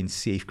we're probably in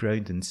safe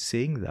ground in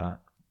saying that.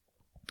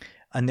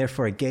 And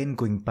therefore, again,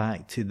 going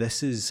back to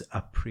this is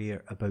a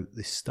prayer about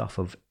the stuff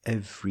of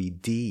every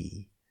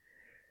day.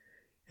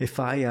 If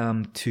I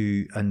am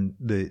to, and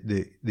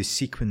the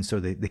sequence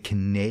or the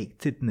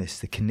connectedness,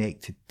 the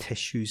connected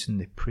tissues in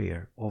the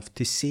prayer of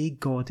to say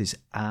God is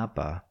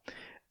Abba,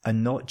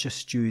 and not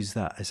just use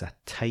that as a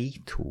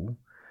title,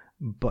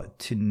 but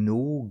to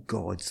know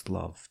God's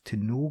love, to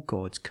know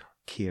God's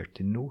care,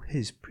 to know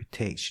his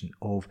protection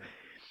of,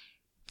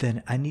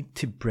 then I need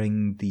to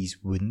bring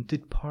these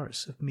wounded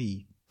parts of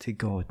me to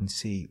God and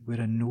say,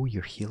 where I know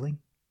you're healing,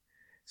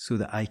 so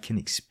that I can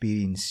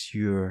experience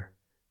your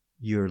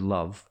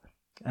love.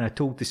 And I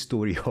told the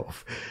story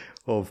of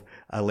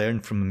I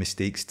learned from my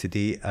mistakes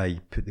today.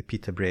 I put the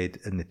pita bread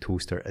in the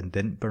toaster and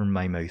didn't burn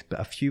my mouth. But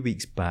a few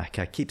weeks back,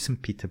 I keep some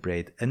pita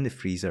bread in the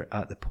freezer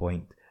at the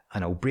point,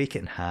 and I'll break it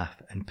in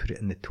half and put it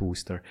in the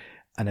toaster.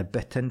 And I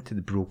bit into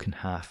the broken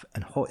half,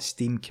 and hot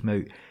steam came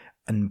out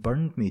and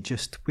burned me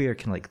just where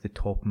kind of like the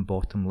top and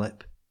bottom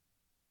lip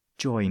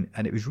join.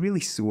 And it was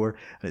really sore,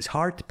 and it's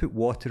hard to put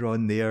water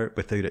on there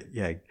without it.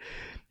 Yeah.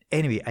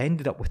 Anyway, I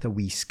ended up with a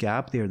wee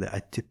scab there that I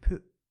had to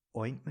put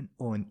ointment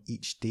on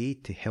each day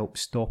to help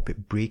stop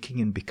it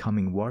breaking and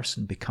becoming worse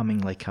and becoming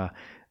like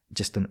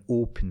just an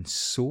open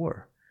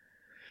sore.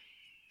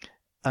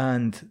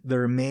 And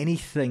there are many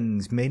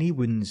things, many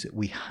wounds that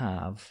we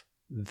have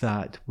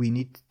that we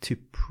need to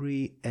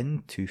pray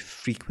into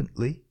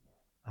frequently.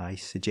 I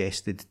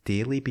suggested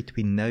daily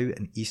between now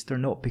and Easter,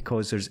 not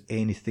because there's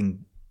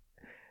anything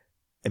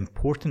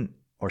important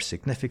or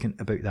significant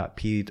about that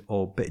period,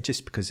 but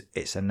just because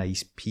it's a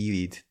nice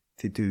period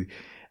to do.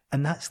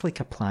 And that's like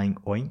applying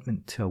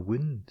ointment to a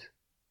wound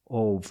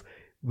of,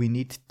 we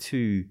need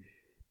to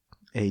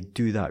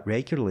do that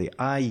regularly.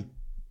 I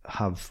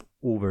have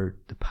over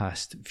the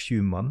past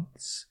few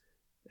months,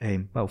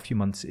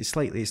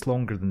 it's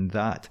longer than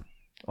that,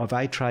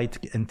 I tried to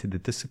get into the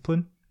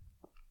discipline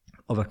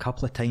of a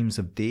couple of times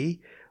a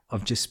day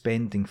of just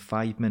spending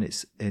 5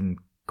 minutes in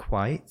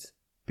quiet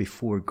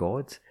before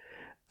God.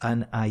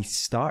 And I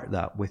start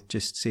that with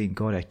just saying,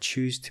 God, I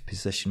choose to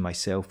position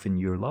myself in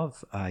your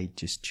love. I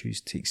just choose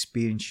to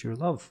experience your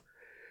love.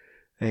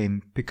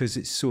 Because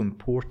it's so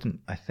important,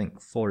 I think,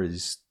 for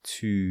us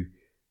to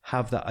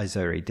have that as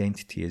our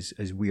identity,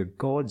 as we are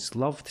God's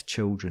loved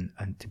children,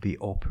 and to be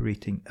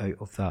operating out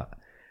of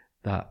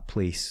that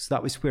place. So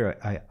that was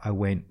where I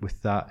went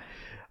with that.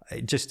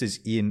 Just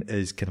as Ian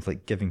is kind of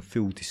like giving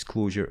full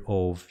disclosure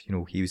of,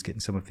 he was getting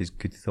some of his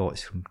good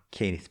thoughts from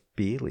Kenneth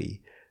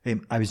Bailey.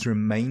 I was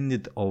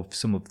reminded of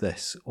some of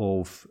this,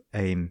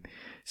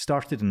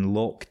 started in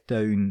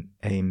lockdown,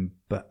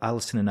 but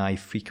Alison and I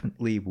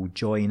frequently will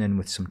join in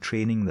with some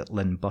training that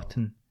Lynn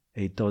Button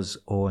does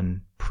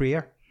on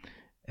prayer.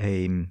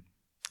 Lynn,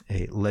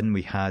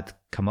 we had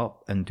come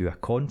up and do a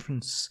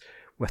conference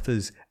with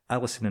us.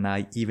 Alison and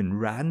I even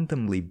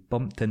randomly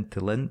bumped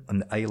into Lynn on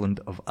the island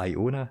of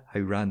Iona.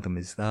 How random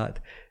is that?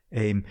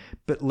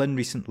 But Lynn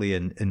recently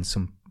in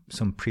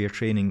some prayer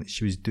training that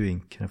she was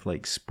doing kind of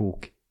like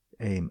spoke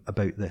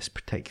about this,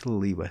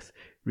 particularly with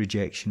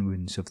rejection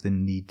wounds, of the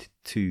need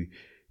to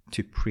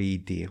pray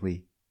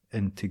daily.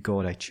 And to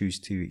God, I choose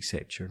to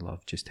accept your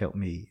love. Just help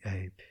me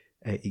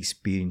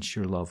experience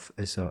your love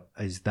as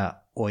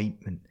that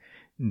ointment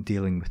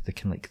dealing with the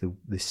kind of like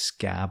the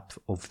scab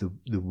of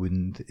the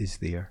wound is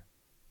there.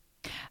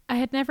 I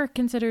had never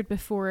considered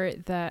before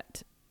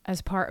that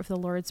as part of the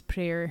Lord's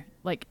Prayer,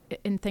 like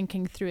in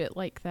thinking through it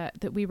like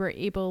that we were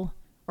able,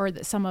 or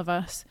that some of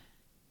us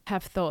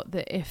have thought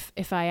that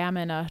if I am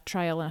in a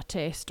trial and a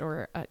test,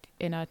 or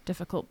in a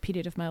difficult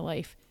period of my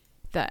life,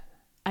 that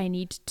I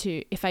need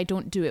to, if I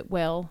don't do it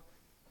well,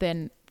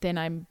 then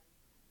I'm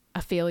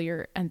a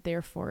failure, and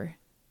therefore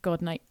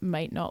God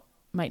might not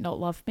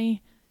love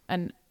me.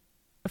 And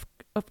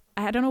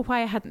I don't know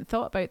why I hadn't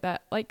thought about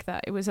that like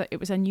that. It was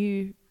a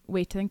new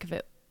way to think of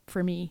it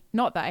for me.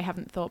 Not that I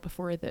haven't thought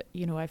before that,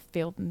 I've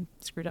failed and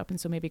screwed up, and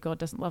so maybe God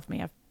doesn't love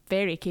me. I'm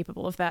very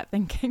capable of that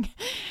thinking,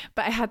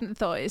 but I hadn't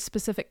thought it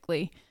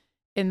specifically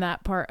in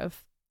that part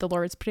of the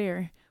Lord's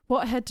Prayer.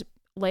 What had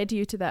led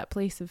you to that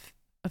place of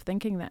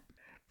thinking that?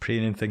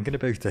 Praying and thinking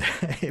about it.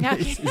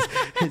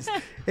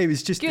 It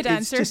was just good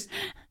answer.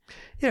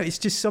 It's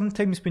just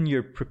sometimes when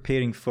you're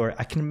preparing for.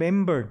 I can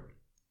remember,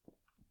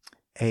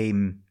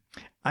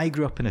 I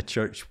grew up in a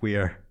church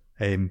where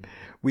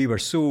we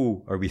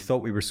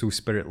thought we were so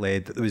spirit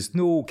led that there was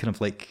no kind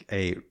of like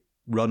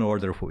run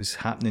order of what was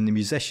happening. The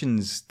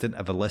musicians didn't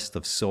have a list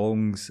of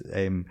songs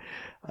that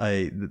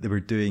they were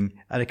doing.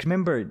 And I can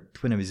remember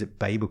when I was at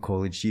Bible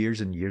college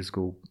years and years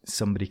ago,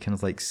 somebody kind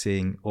of like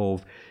saying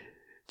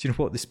do you know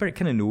what, the Spirit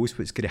kind of knows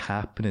what's going to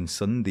happen on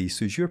Sunday.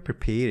 So as you're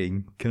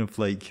preparing, kind of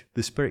like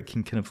the Spirit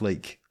can kind of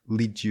like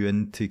lead you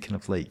into kind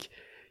of like,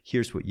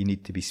 here's what you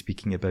need to be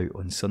speaking about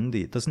on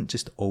Sunday. It doesn't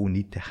just all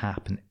need to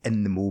happen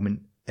in the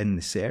moment in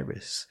the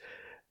service.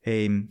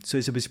 So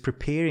as I was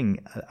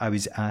preparing, I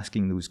was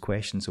asking those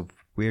questions of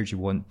where do you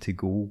want to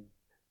go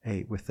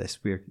with this?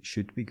 Where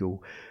should we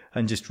go?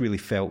 And just really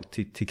felt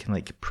to kind of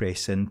like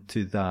press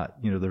into that.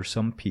 You know, there are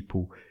some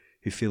people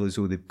who feel as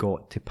though they've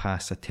got to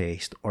pass a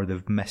test or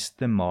they've missed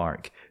the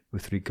mark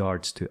with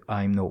regards to,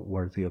 I'm not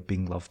worthy of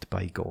being loved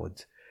by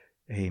God.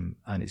 And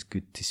it's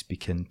good to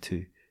speak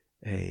into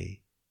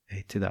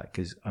to that,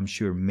 because I'm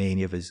sure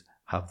many of us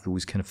have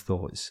those kind of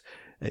thoughts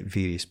at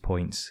various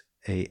points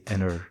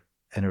in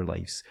our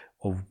lives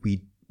of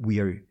we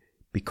are,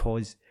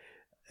 because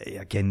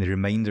again the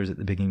reminders at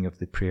the beginning of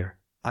the prayer,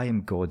 I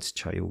am God's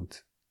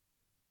child,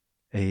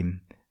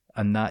 and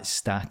that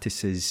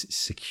status is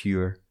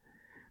secure.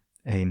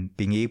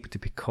 Being able to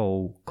be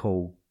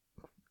call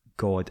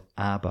God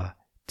Abba,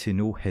 to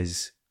know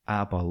his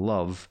Abba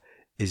love,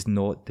 is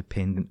not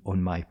dependent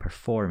on my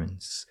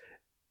performance.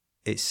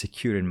 It's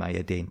secure in my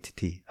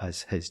identity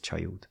as his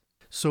child.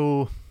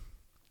 So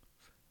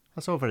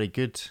that's all very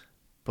good,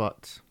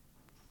 but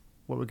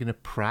what we're going to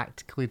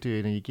practically do,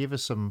 and you gave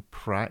us some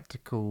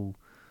practical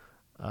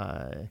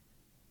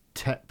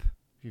tip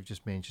you've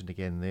just mentioned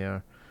again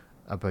there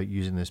about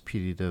using this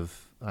period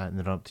of in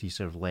the run-up to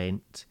Easter of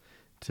Lent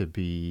to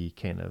be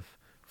kind of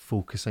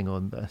focusing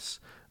on this.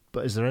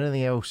 But is there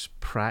anything else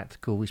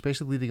practical,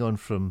 especially leading on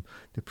from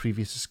the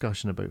previous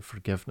discussion about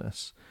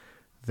forgiveness,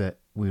 that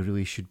we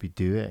really should be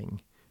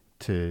doing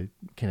to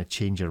kind of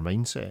change our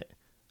mindset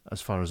as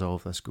far as all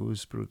of this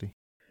goes, Brodie?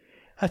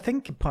 I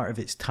think part of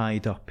it's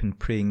tied up in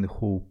praying the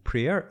whole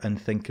prayer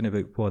and thinking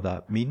about what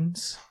that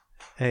means.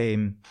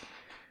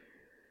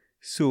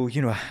 So,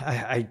 you know,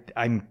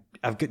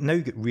 I've got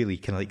really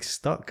kind of like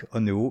stuck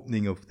on the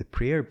opening of the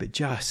prayer, but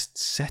just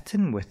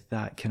sitting with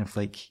that kind of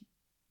like,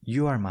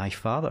 you are my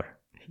Father.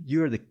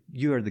 You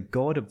are the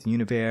God of the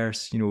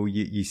universe. You know,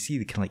 you see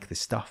the kind of like the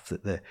stuff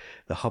that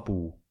the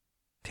Hubble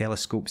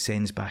telescope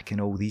sends back and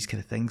all these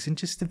kind of things, and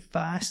just the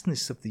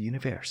vastness of the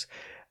universe.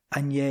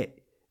 And yet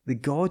the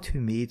God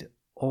who made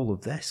all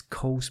of this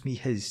calls me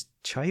his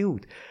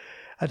child.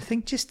 And I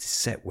think just to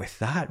sit with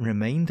that and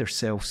remind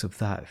ourselves of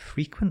that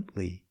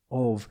frequently,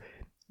 of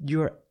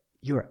your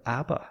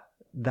Abba,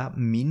 that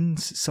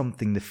means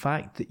something. The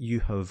fact that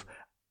you have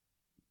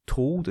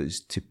told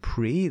us to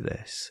pray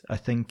this, I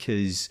think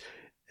it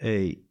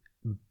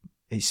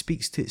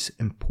speaks to its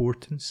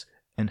importance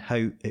and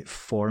how it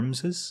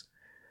forms us.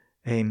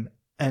 And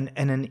in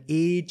an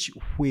age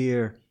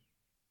where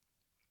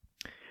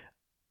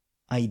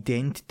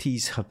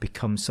identities have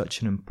become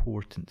such an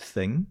important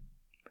thing,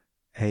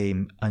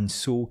 and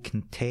so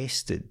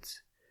contested,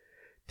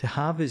 to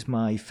have as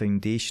my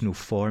foundational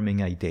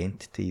forming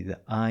identity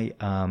that I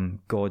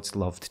am God's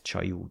loved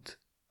child,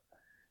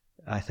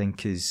 I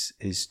think is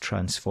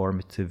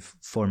transformative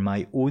for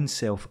my own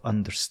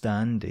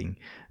self-understanding,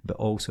 but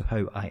also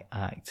how I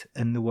act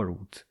in the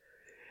world.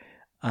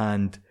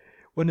 And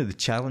one of the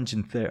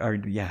challenging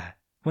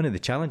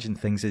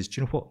things is, do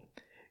you know what?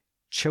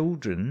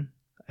 Children,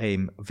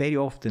 very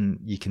often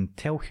you can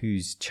tell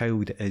whose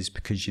child it is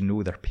because you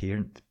know their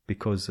parent,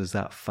 because there's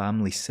that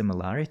family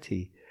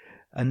similarity.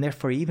 And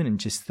therefore, even in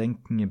just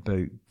thinking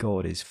about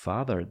God as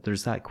Father,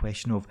 there's that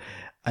question of,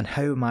 and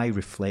how am I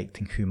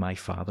reflecting who my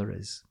Father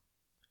is?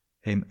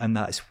 And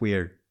that's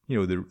where,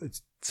 you know,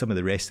 some of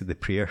the rest of the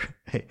prayer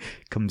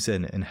comes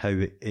in, and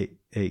how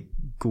it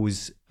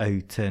goes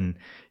out in,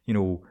 you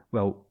know,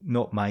 well,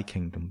 not my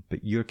kingdom,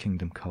 but your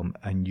kingdom come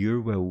and your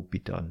will be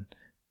done.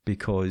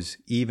 Because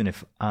even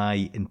if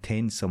I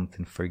intend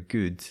something for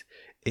good,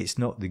 it's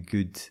not the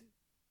good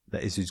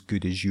that is as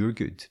good as your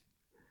good.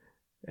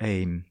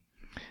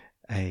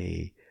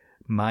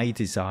 My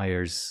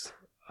desires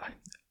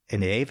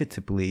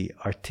inevitably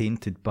are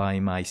tainted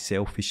by my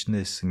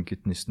selfishness and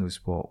goodness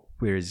knows what.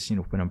 Whereas, you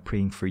know, when I'm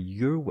praying for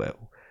your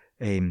will,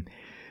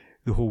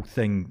 the whole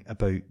thing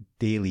about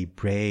daily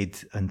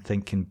bread and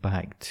thinking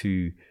back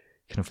to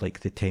kind of like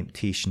the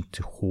temptation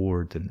to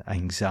hoard and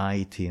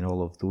anxiety and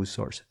all of those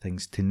sorts of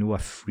things, to know a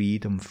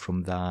freedom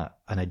from that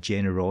and a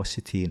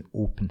generosity and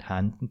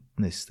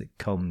open-handedness that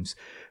comes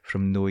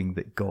from knowing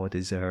that God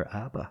is our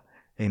Abba.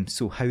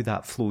 So how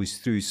that flows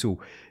through. So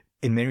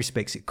in many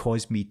respects, it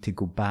caused me to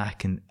go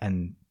back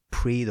and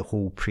pray the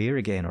whole prayer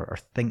again, or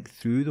think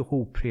through the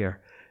whole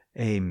prayer.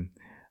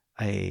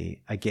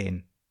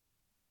 Again,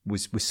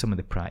 was some of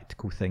the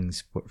practical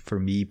things for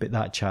me, but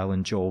that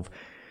challenge of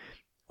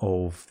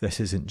this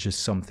isn't just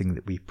something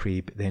that we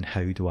pray, but then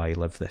how do I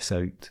live this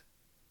out?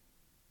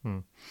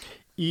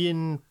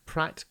 Ian,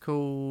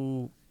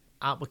 practical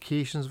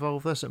applications of all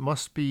of this, it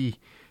must be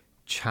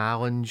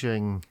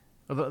challenging.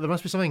 There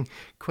must be something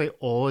quite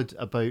odd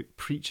about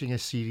preaching a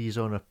series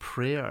on a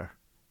prayer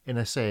in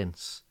a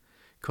sense,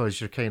 because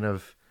you're kind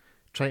of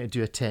trying to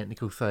do a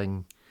technical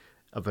thing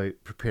about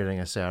preparing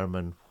a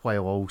sermon,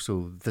 while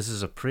also this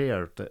is a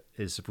prayer that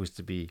is supposed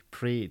to be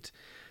prayed.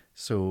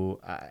 So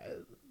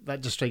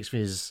that just strikes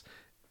me as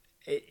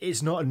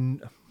it's not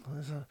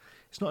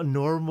a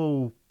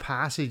normal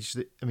passage.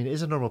 It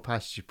is a normal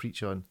passage you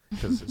preach on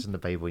because it's in the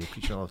Bible and you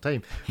preach on it all the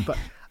time. But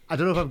I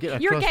don't know if I'm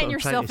getting across. You're getting what I'm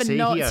yourself trying to in say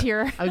knots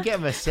here. I'm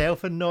getting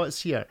myself in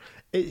knots here.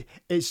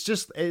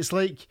 It's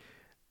like,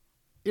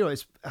 I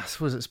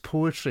suppose it's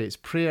poetry, it's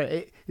prayer.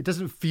 It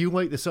doesn't feel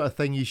like the sort of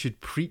thing you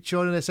should preach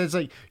on, in a sense.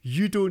 Like,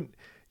 you don't,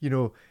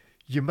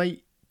 you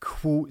might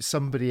quote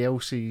somebody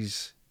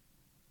else's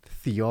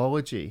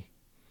theology,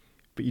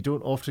 but you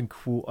don't often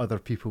quote other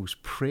people's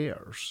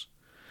prayers.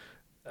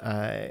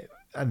 And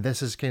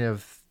this is kind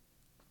of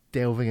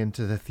delving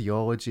into the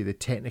theology, the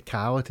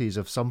technicalities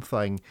of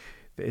something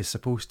that is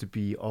supposed to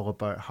be all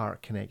about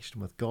heart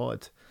connection with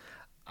God.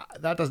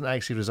 That doesn't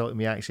actually result in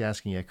me actually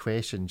asking you a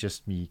question,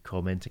 just me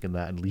commenting on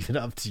that and leaving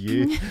it up to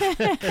you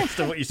as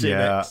to what you say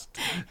next.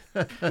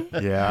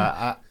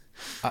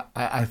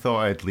 I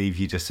thought I'd leave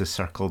you just to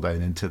circle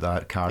down into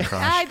that car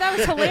crash. That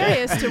was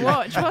hilarious to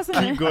watch, wasn't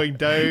it? Keep going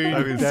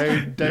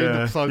down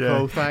the plug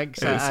hole.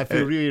 Thanks. I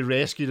feel really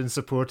rescued and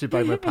supported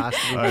by my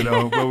pastor. I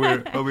know.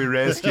 Will we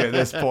rescue at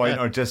this point,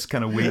 or just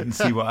kind of wait and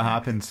see what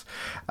happens?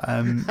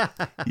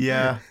 I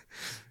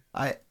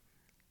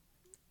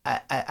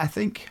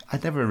think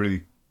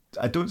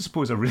I don't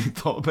suppose I really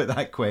thought about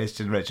that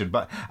question, Richard,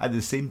 but at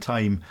the same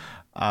time,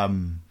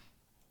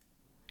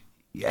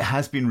 it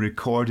has been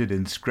recorded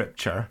in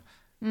Scripture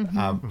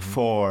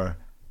for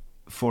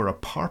a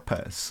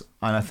purpose,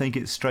 and I think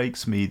it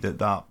strikes me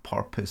that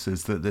purpose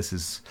is that this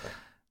is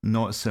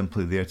not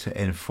simply there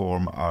to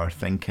inform our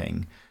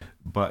thinking,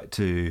 but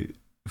to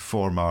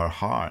form our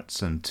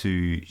hearts and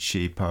to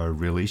shape our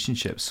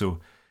relationships. So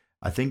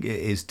I think it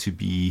is to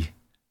be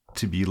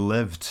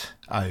lived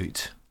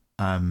out,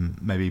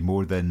 maybe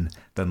more than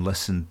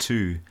listened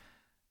to.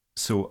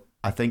 So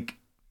I think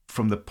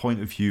from the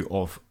point of view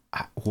of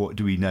what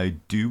do we now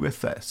do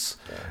with this,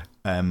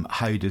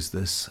 how does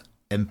this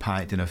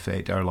impact and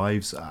affect our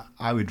lives,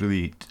 I would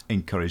really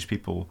encourage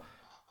people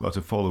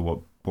to follow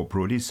what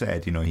Brodie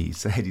said. He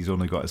said he's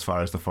only got as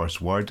far as the first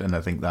word, and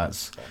I think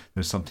there's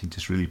something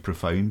just really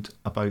profound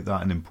about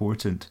that and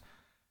important.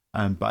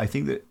 But I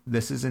think that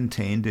this is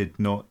intended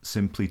not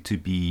simply to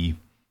be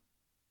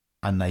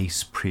a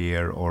nice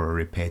prayer or a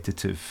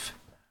repetitive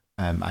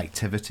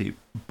activity,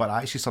 but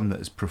actually something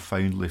that is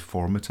profoundly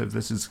formative.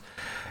 This is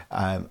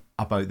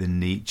about the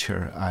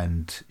nature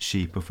and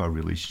shape of our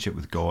relationship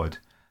with God.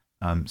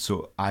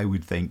 So I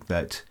would think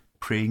that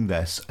praying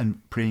this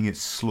and praying it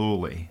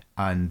slowly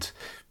and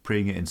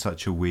praying it in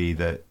such a way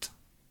that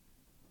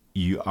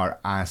you are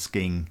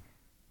asking,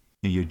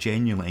 you're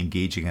genuinely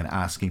engaging and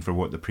asking for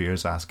what the prayer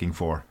is asking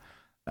for,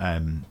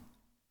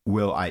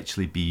 will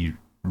actually be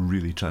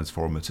really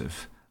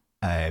transformative.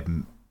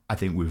 I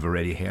think we've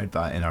already heard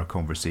that in our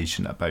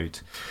conversation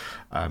about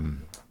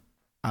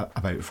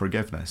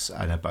forgiveness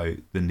and about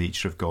the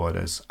nature of God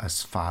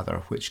as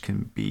Father, which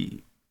can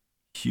be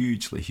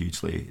hugely,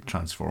 hugely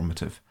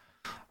transformative.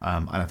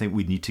 And I think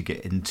we need to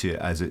get into it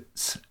as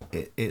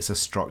it's a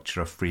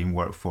structure, a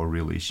framework for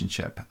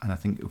relationship. And I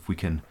think if we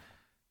can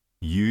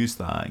use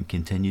that and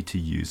continue to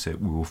use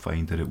it, we will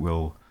find that it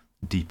will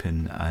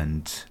deepen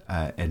and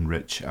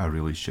enrich our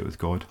relationship with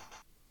God.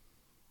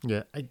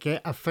 Yeah,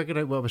 I figured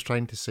out what I was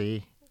trying to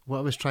say. What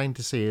I was trying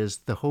to say is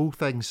the whole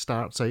thing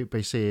starts out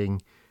by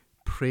saying,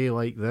 pray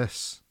like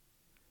this,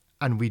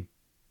 and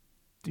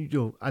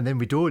and then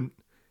we don't.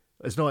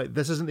 It's not like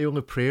this isn't the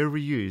only prayer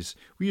we use.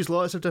 We use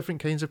lots of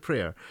different kinds of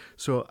prayer.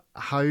 So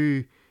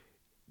how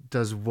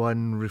does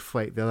one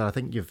reflect the other? I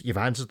think you've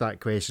answered that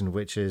question,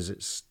 which is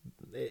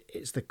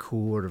it's the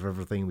core of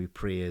everything we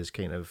pray is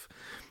kind of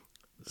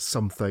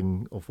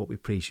something of what we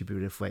pray should be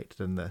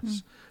reflected in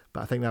this.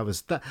 But I think that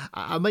was that.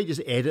 I might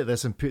just edit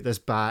this and put this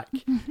back,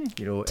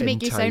 to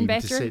make you sound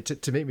better,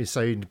 to make me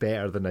sound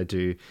better than I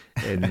do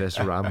in this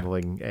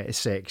rambling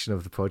section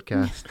of the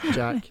podcast.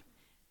 Jack.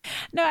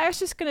 No, I was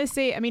just going to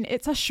say,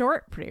 it's a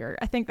short prayer.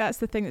 I think that's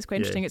the thing that's quite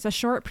interesting. It's a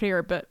short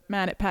prayer, but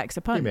man, it packs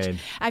a punch. Amen.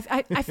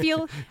 I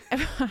feel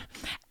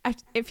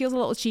it feels a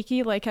little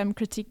cheeky, like I'm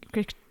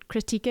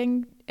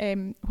critiquing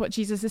what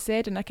Jesus has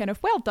said, and I kind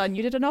of, well done,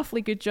 you did an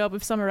awfully good job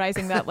of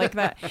summarising that like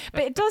that.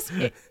 But it does,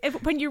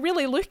 when you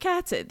really look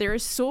at it, there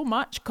is so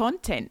much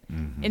content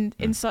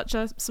in such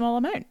a small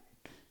amount.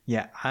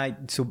 Yeah,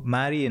 so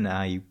Mary and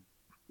I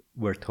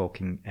were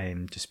talking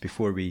just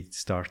before we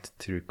started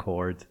to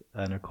record,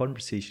 and our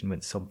conversation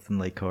went something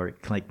like,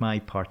 my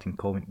parting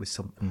comment was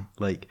something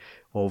like,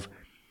 of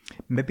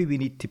maybe we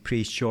need to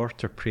pray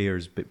shorter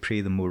prayers, but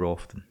pray them more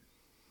often.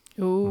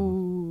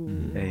 Oh.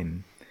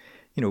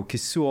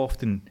 Because so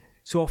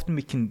often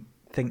we can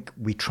think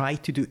we try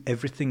to do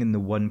everything in the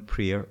one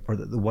prayer, or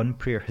that the one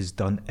prayer has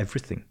done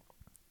everything.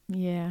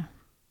 Yeah.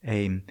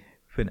 When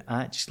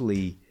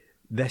actually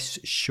this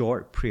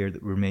short prayer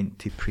that we're meant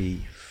to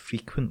pray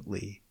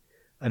frequently.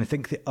 And I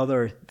think the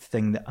other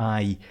thing that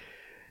I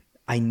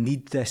I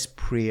need this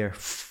prayer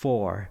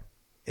for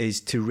is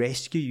to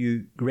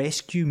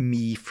rescue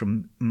me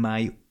from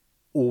my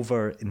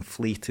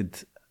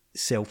overinflated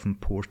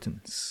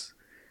self-importance.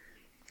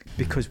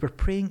 Because we're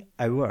praying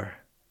our,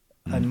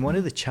 and one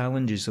of the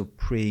challenges of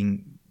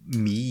praying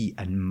me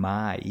and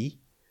my,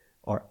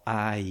 or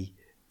I,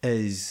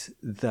 is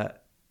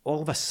that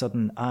all of a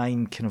sudden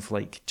I'm kind of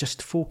like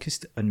just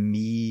focused on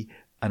me,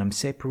 and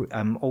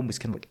I'm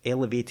almost kind of like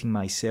elevating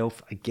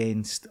myself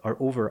against or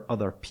over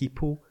other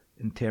people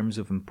in terms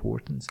of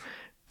importance.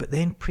 But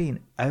then praying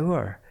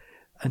our,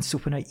 and so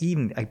when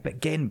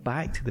again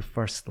back to the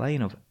first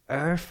line of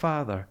our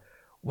Father,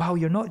 wow,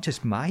 you're not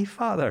just my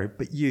Father,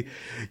 but you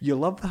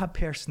love that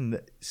person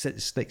that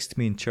sits next to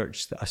me in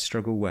church that I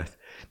struggle with.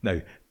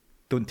 Now,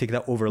 don't take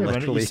that over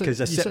literally,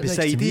 because I sit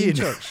beside Ian.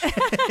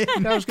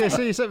 I was going to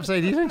say you sit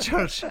beside Ian in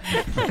church.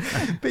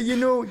 But you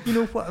know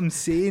what I'm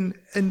saying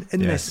in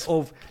this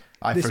of...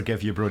 I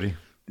forgive you, Brodie.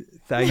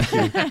 Thank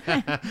you.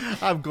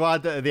 I'm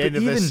glad that at the end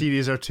of this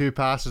series our two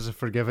pastors have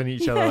forgiven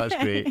each other.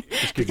 That's great.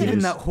 It's good even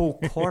news. That whole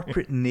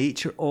corporate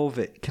nature of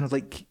it, kind of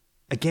like,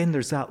 again,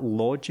 there's that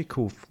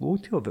logical flow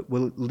to it.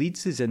 Well, it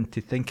leads us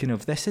into thinking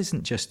of this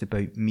isn't just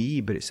about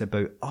me, but it's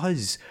about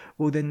us.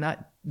 Well, then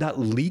that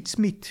leads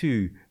me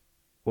to,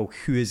 well,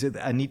 who is it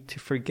that I need to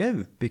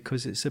forgive?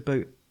 Because it's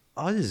about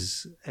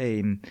us.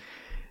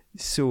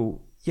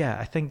 So, yeah,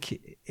 I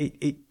think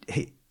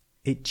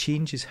it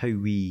changes how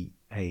we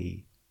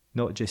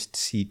not just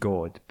see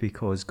God,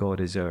 because God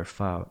is our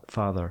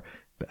Father,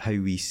 but how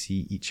we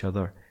see each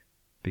other,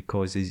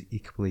 because He's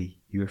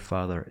equally your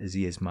Father as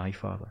He is my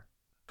Father.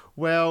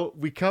 Well,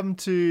 we come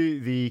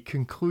to the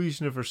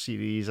conclusion of our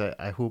series.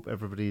 I hope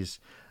everybody's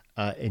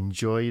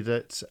enjoyed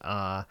it.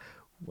 Yes,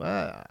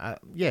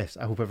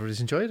 I hope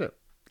everybody's enjoyed it.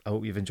 I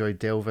hope you've enjoyed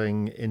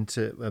delving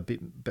into a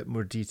bit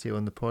more detail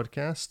on the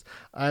podcast.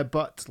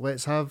 But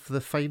let's have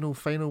the final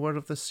word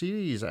of this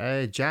series.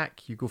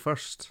 Jack, you go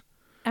first.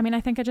 I mean,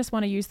 I think I just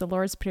want to use the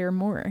Lord's Prayer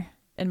more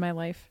in my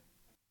life.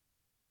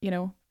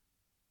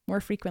 More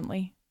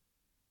frequently.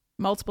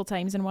 Multiple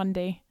times in one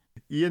day.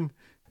 Ian?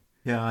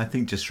 Yeah, I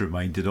think just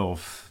reminded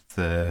of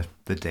the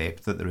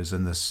depth that there is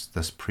in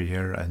this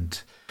prayer,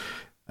 and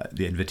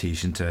the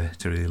invitation to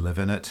really live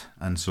in it.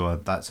 And so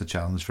that's a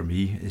challenge for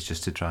me, is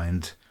just to try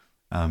and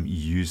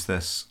use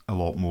this a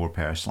lot more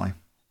personally.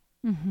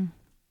 Mm-hmm.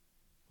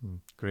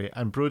 Great.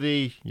 And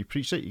Brodie, you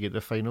preached it, you get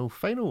the final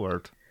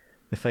word.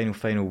 The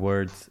final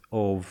word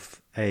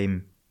of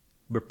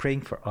we're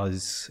praying for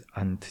us,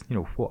 and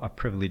what a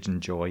privilege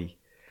and joy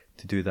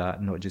to do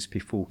that, not just be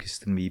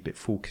focused on me, but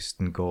focused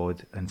on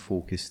God and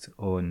focused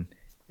on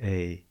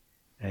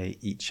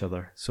each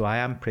other. So I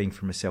am praying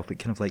for myself. It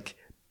kind of like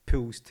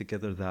pulls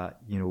together that,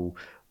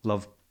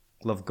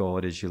 love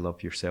God as you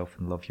love yourself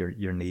and love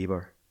your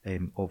neighbour.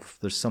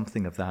 There's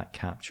something of that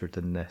captured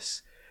in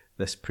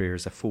this prayer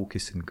as a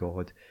focus on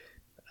God,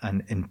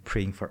 and in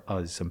praying for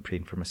us, I'm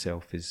praying for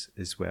myself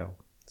as well.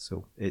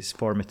 So it's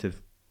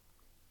formative.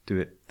 Do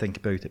it, think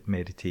about it,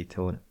 meditate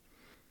on it.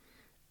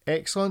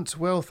 Excellent.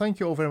 Well, thank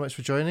you all very much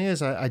for joining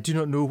us. I do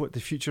not know what the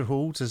future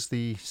holds as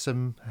the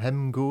sim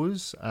hymn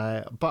goes,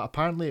 but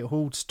apparently it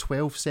holds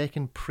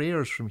 12-second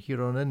prayers from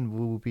here on in.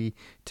 We'll be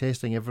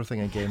testing everything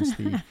against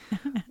the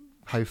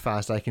how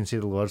fast I can say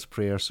the Lord's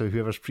Prayer. So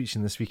whoever's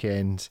preaching this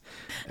weekend,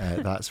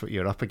 that's what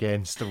you're up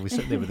against. We'll be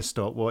sitting there with the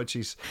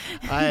stopwatches.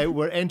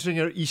 We're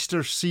entering our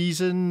Easter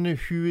season.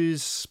 Who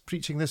is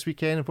preaching this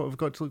weekend, and what we've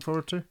got to look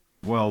forward to?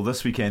 Well,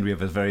 this weekend we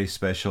have a very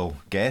special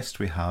guest.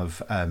 We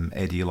have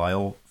Eddie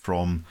Lyle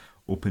from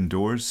Open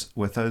Doors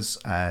with us,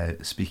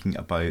 speaking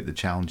about the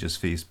challenges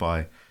faced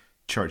by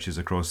churches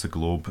across the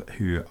globe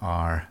who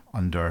are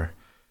under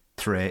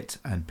threat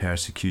and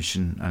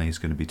persecution, and he's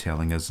going to be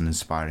telling us and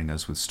inspiring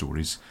us with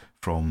stories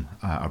from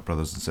our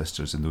brothers and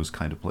sisters in those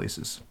kind of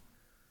places.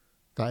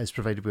 That is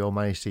provided we all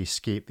manage to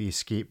escape the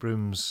escape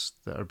rooms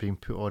that are being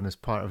put on as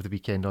part of the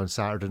weekend on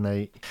Saturday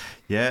night.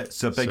 Yeah,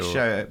 so big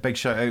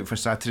shout out for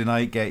Saturday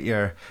night.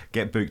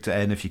 Get booked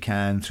in if you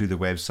can through the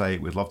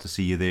website. We'd love to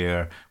see you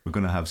there. We're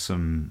going to have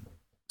some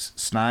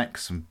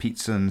snacks, some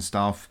pizza and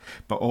stuff,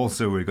 but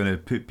also we're going to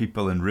put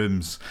people in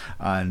rooms,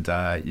 and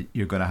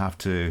you're going to have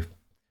to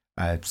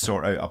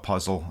sort out a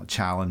puzzle, a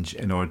challenge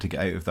in order to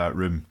get out of that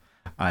room.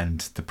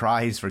 And the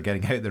prize for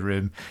getting out of the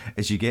room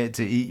is you get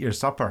to eat your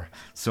supper.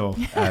 So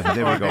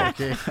there we go.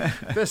 Okay.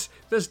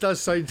 This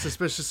does sound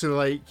suspiciously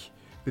like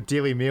the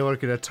Daily Mail are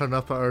going to turn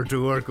up at our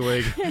door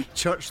going,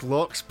 church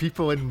locks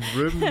people in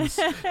rooms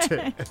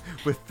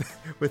with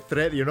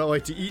threat that you're not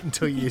allowed to eat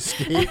until you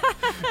escape.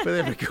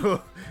 But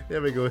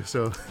there we go.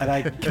 So,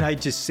 and can I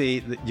just say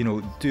that,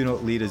 do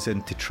not lead us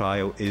into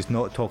trial is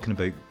not talking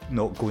about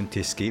not going to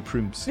escape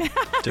rooms.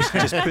 Just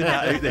put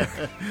that out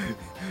there.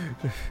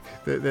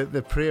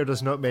 The prayer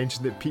does not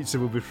mention that pizza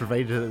will be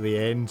provided at the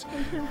end.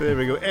 But there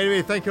we go.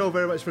 Anyway, thank you all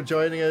very much for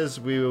joining us.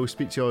 We will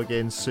speak to you all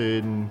again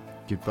soon.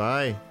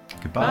 Goodbye.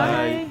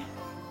 Goodbye. Bye.